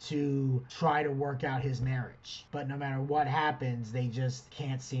him to try to work out his marriage. But no matter what happens, they just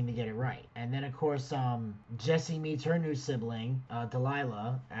can't seem to get it right. And then of course Jesse meets her new sibling,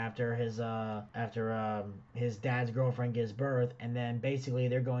 Delilah, after his dad's girlfriend gives birth, and then basically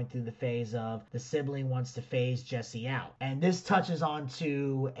they're going through the phase of the sibling wants to phase Jesse out. And this touches on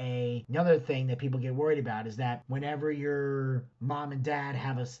to another thing that people get worried about, is that whenever your mom and dad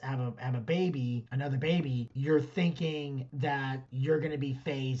have a baby, another baby, you're thinking that you're going to be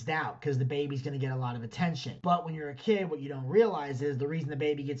phased out because the baby's going to get a lot of attention. But when you're a kid, what you don't realize is the reason the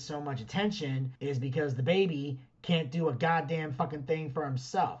baby gets so much attention is because the baby can't do a goddamn fucking thing for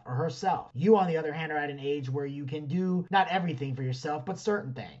himself or herself. You, on the other hand, are at an age where you can do not everything for yourself, but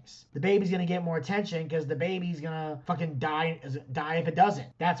certain things. The baby's gonna get more attention because the baby's gonna fucking die if it doesn't.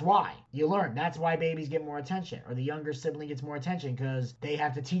 That's why. You learn. That's why babies get more attention. Or the younger sibling gets more attention because they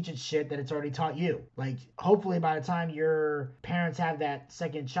have to teach it shit that it's already taught you. Like, hopefully by the time your parents have that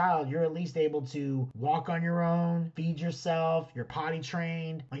second child, you're at least able to walk on your own, feed yourself, you're potty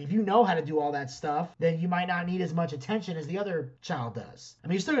trained. Like, if you know how to do all that stuff, then you might not need as much attention as the other child does. I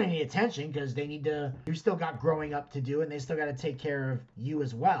mean, you're still gonna need attention because you still got growing up to do, and they still got to take care of you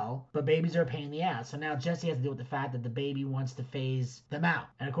as well. But babies are a pain in the ass. So now Jesse has to deal with the fact that the baby wants to phase them out.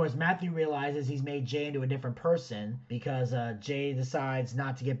 And of course, Matthew realizes he's made Jay into a different person because Jay decides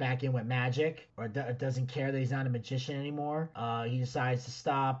not to get back in with magic, or doesn't care that he's not a magician anymore. He decides to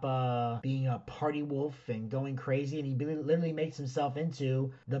stop being a party wolf and going crazy, and he literally makes himself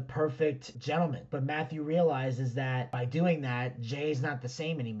into the perfect gentleman. But Matthew realizes that by doing that, Jay's not the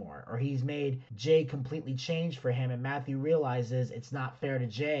same anymore, or he's made Jay completely change for him, and Matthew realizes it's not fair to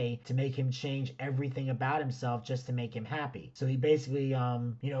Jay to make him change everything about himself just to make him happy. So he basically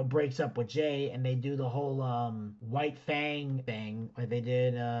breaks up with Jay, and they do the whole White Fang thing like they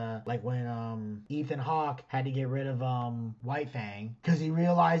did like when Ethan Hawke had to get rid of White Fang because he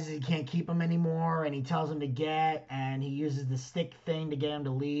realizes he can't keep him anymore, and he tells him to get, and he uses the stick thing to get him to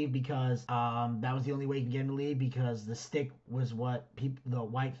leave because that was the only way he can get him to leave, because the stick was what the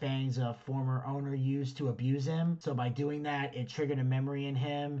White Fang's former owner used to abuse him. So by doing that, it triggered a memory in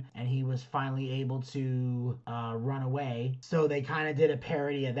him, and he was finally able to run away. So they kind of did a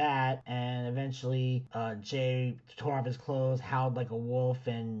parody of that, and eventually Jay tore off his clothes, howled like a wolf,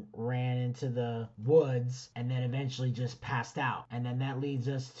 and ran into the woods, and then eventually just passed out. And then that leads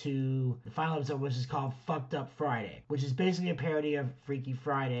us to the final episode, which is called Fucked Up Friday, which is basically a parody of Freaky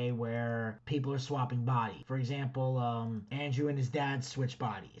Friday where people are swapping bodies. For example, Andrew and his dad switch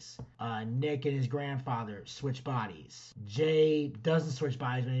bodies. Nick and his grandfather switch bodies. Jay doesn't switch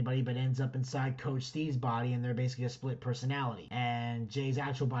bodies with anybody, but ends up inside Coach Steve's body, and they're basically a split personality. And Jay's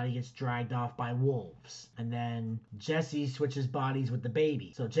actual body gets dragged off by wolves. And then Jesse switches bodies with the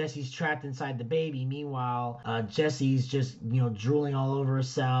baby. So Jesse's trapped inside the baby. Meanwhile, Jesse's just, drooling all over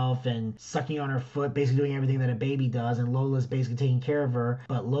herself and sucking on her foot, basically doing everything that a baby does. And Lola's basically taking care of her.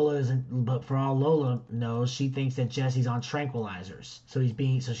 But for all Lola knows, she thinks that Jesse's on tranquilizers. So she's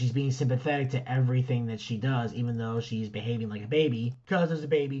being sympathetic to everything that she does, even though she's behaving like a baby, because there's a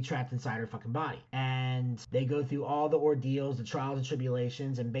baby trapped inside her fucking body. And they go through all the ordeals, the trials and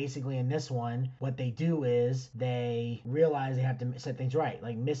tribulations, and basically in this one, what they do is they realize they have to set things right.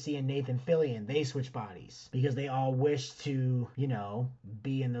 Like Missy and Nathan Fillion, they switch bodies because they all wish to,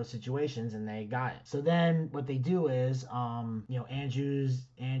 be in those situations, and they got it. So then what they do is, Andrew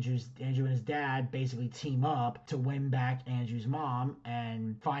and his dad basically team up to win back Andrew's mom,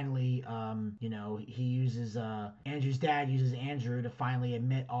 and finally, Andrew's dad uses Andrew to finally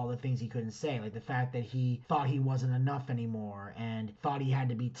admit all the things he couldn't say, like the fact that he thought he wasn't enough anymore, and thought he had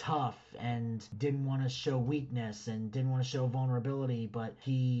to be tough, and didn't want to show weakness, and didn't want to show vulnerability, but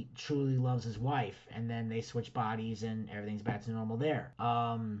he truly loves his wife. And then they switch bodies, and everything's back to normal there.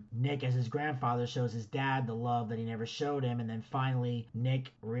 Nick, as his grandfather, shows his dad the love that he never showed him, and then finally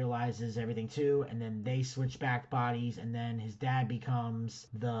Nick realizes everything too, and then they they switch back bodies, and then his dad becomes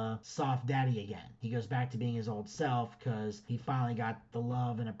the soft daddy again. He goes back to being his old self because he finally got the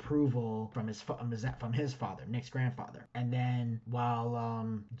love and approval from his father, Nick's grandfather. And then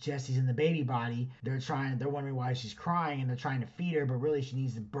while Jesse's in the baby body, they're wondering why she's crying, and they're trying to feed her, but really she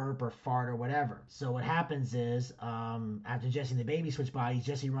needs to burp or fart or whatever. So what happens is after Jesse and the baby switch bodies,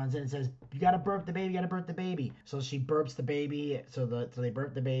 Jesse runs in and says, you gotta burp the baby, you gotta burp the baby. So she burps the baby, so they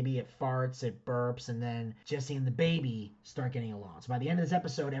burp the baby, it farts, it burps, and then Jesse and the baby start getting along. So by the end of this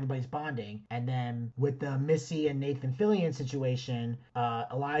episode, everybody's bonding. And then with the Missy and Nathan Fillion situation,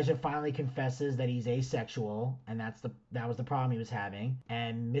 Elijah finally confesses that he's asexual, and that was the problem he was having.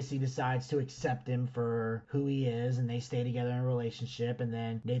 And Missy decides to accept him for who he is, and they stay together in a relationship. And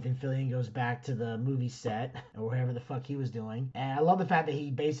then Nathan Fillion goes back to the movie set or wherever the fuck he was doing. And I love the fact that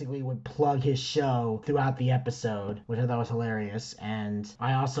he basically would plug his show throughout the episode, which I thought was hilarious. And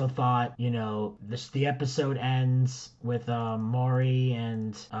I also thought, the episode ends with Maury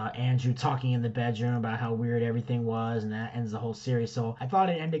and Andrew talking in the bedroom about how weird everything was, and that ends the whole series. So I thought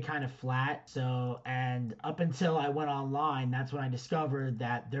it ended kind of flat. And up until I went online, that's when I discovered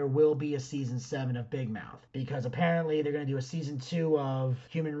that there will be a season 7 of Big Mouth, because apparently they're going to do a season 2 of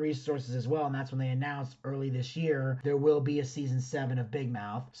Human Resources as well, and that's when they announced early this year there will be a season 7 of Big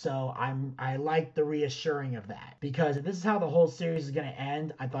Mouth. So I like the reassuring of that, because if this is how the whole series is going to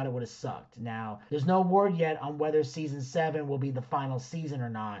end, I thought it would have sucked. Now, there's no word yet on whether season 7 will be the final season or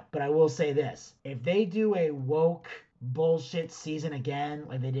not, but I will say this: if they do a woke bullshit season again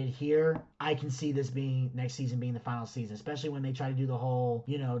like they did here, I can see this being next season being the final season, especially when they try to do the whole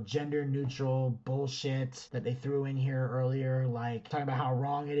gender neutral bullshit that they threw in here earlier, like talking about how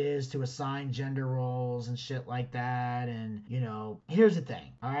wrong it is to assign gender roles and shit like that. And here's the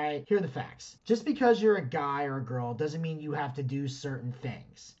thing, all right, here are the facts. Just because you're a guy or a girl doesn't mean you have to do certain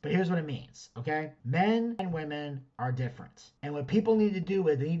things, but here's what it means, okay? Men and women are different, and what people need to do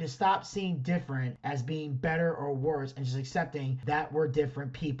is they need to stop seeing different as being better or worse and just accepting that we're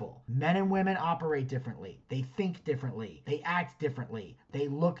different people. Men and women operate differently. They think differently. They act differently. They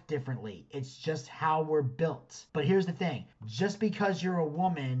look differently. It's just how we're built. But here's the thing. Just because you're a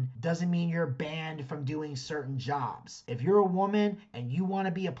woman doesn't mean you're banned from doing certain jobs. If you're a woman and you want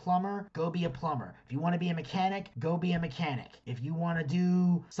to be a plumber, go be a plumber. If you want to be a mechanic, go be a mechanic. If you want to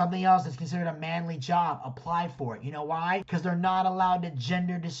do something else that's considered a manly job, apply for it. You know why? Because they're not allowed to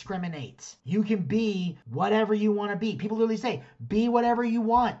gender discriminate. You can be whatever you want to be. People literally say, be whatever you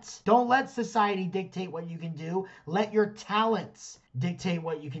want. Don't let society dictate what you can do. Let your talents dictate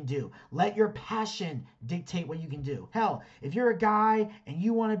what you can do. Let your passion dictate what you can do. Hell, if you're a guy and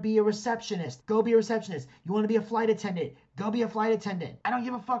you want to be a receptionist, go be a receptionist. You want to be a flight attendant, go be a flight attendant. I don't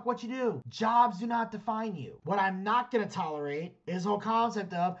give a fuck what you do. Jobs do not define you. What I'm not going to tolerate is the whole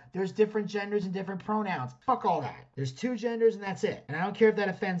concept of there's different genders and different pronouns. Fuck all that. There's 2 genders and that's it. And I don't care if that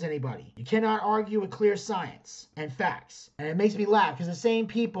offends anybody. You cannot argue with clear science and facts. And it makes me laugh because the same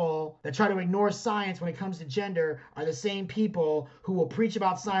people that try to ignore science when it comes to gender are the same people who will preach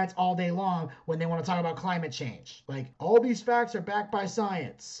about science all day long when they want to talk about climate change. Like, all these facts are backed by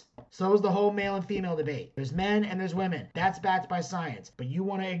science. So is the whole male and female debate. There's men and there's women. That's backed by science. But you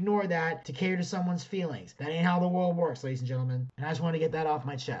want to ignore that to cater to someone's feelings. That ain't how the world works, ladies and gentlemen. And I just want to get that off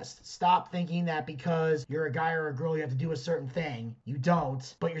my chest. Stop thinking that because you're a guy or a girl, you have to do a certain thing. You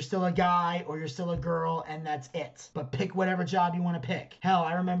don't. But you're still a guy or you're still a girl, and that's it. But pick whatever job you want to pick. Hell,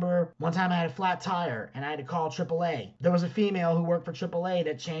 I remember one time I had a flat tire and I had to call AAA. There was a female who worked for AAA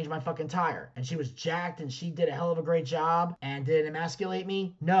that changed my fucking tire. And she was jacked and she did a hell of a great job. And did it emasculate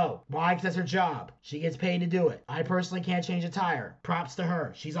me? No. Why? Because that's her job. She gets paid to do it. I personally can't change a tire. Props to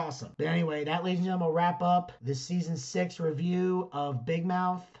her. She's awesome. But anyway, that, ladies and gentlemen, will wrap up this season 6 review of Big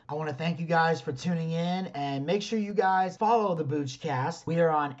Mouth. I want to thank you guys for tuning in, and make sure you guys follow the Boochcast. We are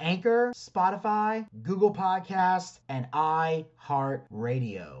on Anchor, Spotify, Google Podcast, and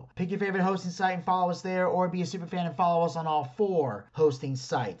iHeartRadio. Pick your favorite hosting site and follow us there, or be a super fan and follow us on all 4 hosting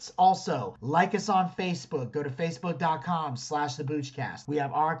sites. Also, like us on Facebook. Go to facebook.com/theboochcast. We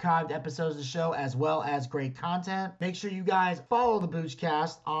have archived episodes of the show as well as great content. Make sure you guys follow the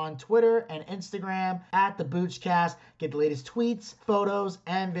Boochcast on Twitter and Instagram @theboochcast. Get the latest tweets, photos,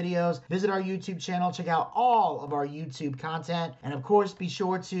 and videos. Visit our YouTube channel. Check out all of our YouTube content. And of course, be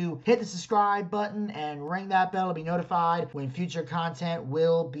sure to hit the subscribe button and ring that bell to be notified when future content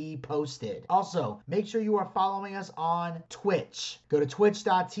will be posted. Also, make sure you are following us on Twitch. Go to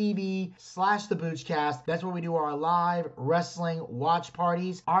twitch.tv/theboochcast. That's where we do our live wrestling watch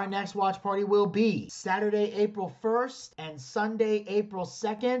parties. Our next watch party will be Saturday, April 1st and Sunday, April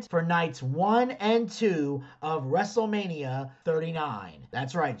 2nd for nights 1 and 2 of WrestleMania 39.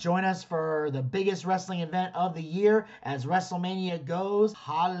 That's right. right, join us for the biggest wrestling event of the year as WrestleMania goes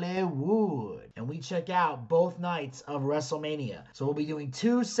Hollywood. And we check out both nights of WrestleMania. So we'll be doing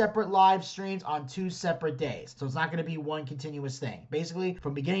 2 separate live streams on 2 separate days. So it's not going to be one continuous thing. Basically,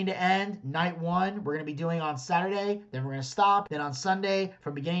 from beginning to end, night 1, we're going to be doing on Saturday, then we're going to stop. Then on Sunday,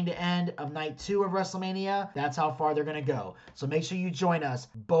 from beginning to end of night 2 of WrestleMania, that's how far they're going to go. So make sure you join us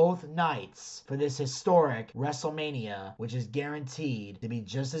both nights for this historic WrestleMania, which is guaranteed to be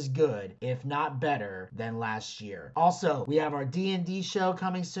just as good, if not better, than last year. Also, we have our D&D show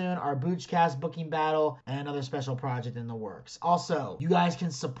coming soon, our Boochcast booking battle, and another special project in the works. Also, you guys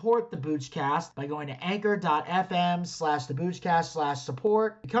can support the Boochcast by going to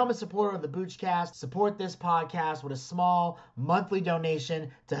anchor.fm/theboochcast/support. Become a supporter of the Boochcast. Support this podcast with a small monthly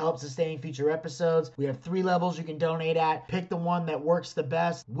donation to help sustain future episodes. We have 3 levels you can donate at. Pick the one that works the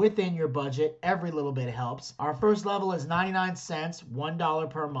best within your budget. Every little bit helps. Our first level is 99 cents, $1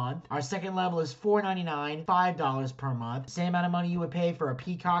 per month. Our second level is $4.99, $5 per month. Same amount of money you would pay for a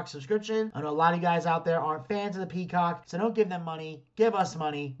Peacock subscription. I know a lot of you guys out there aren't fans of the Peacock, so don't give them money. Give us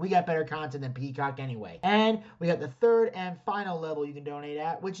money. We got better content than Peacock anyway. And we got the third and final level you can donate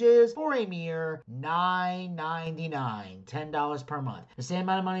at, which is for a mere $9.99, $10 per month. The same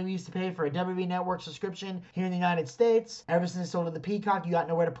amount of money we used to pay for a WWE Network subscription here in the United States. Ever since it sold to the Peacock, you got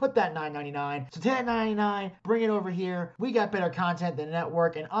nowhere to put that $9.99. So take that $9.99, bring it over here. We got better content than the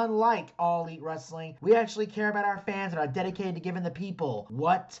network, and unlike All Elite Wrestling, we actually care about our fans and are dedicated to giving the people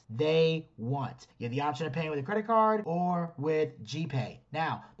what they want. You have the option of paying with a credit card or with GPay.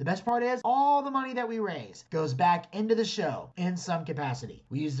 Now, the best part is all the money that we raise goes back into the show in some capacity.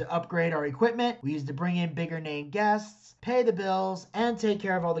 We use to upgrade our equipment, we use to bring in bigger name guests, pay the bills, and take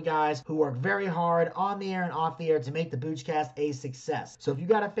care of all the guys who work very hard on the air and off the air to make the Boochcast a success. So if you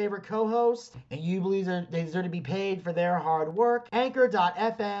got a favorite co-host and you believe they deserve to be paid for their hard work,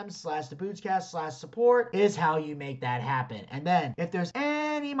 anchor.fm/theboochcast/support is how you make that happen. And then if there's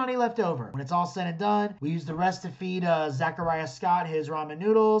any money left over, when it's all said and done, we use the rest to feed Zachariah Scott his ramen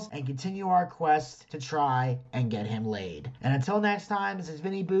noodles and continue our quest to try and get him laid. And until next time, this is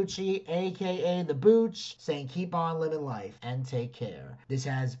Vinny Bucci, aka The Booch, saying keep on living life and take care. This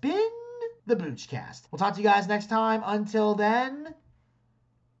has been the Boochcast. We'll talk to you guys next time. Until then,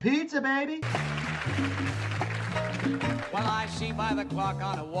 pizza, baby! Well, I see by the clock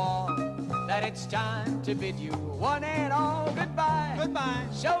on a wall that it's time to bid you one and all goodbye. Goodbye.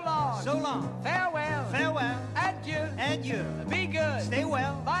 So long. So long. Farewell. Farewell. Adieu. Adieu. Be good. Stay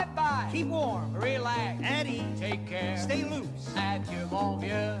well. Bye-bye. Keep warm. Relax. At ease. Take care. Stay loose. Adieu, mon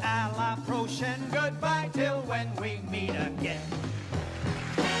vieux. À la prochaine. Goodbye till when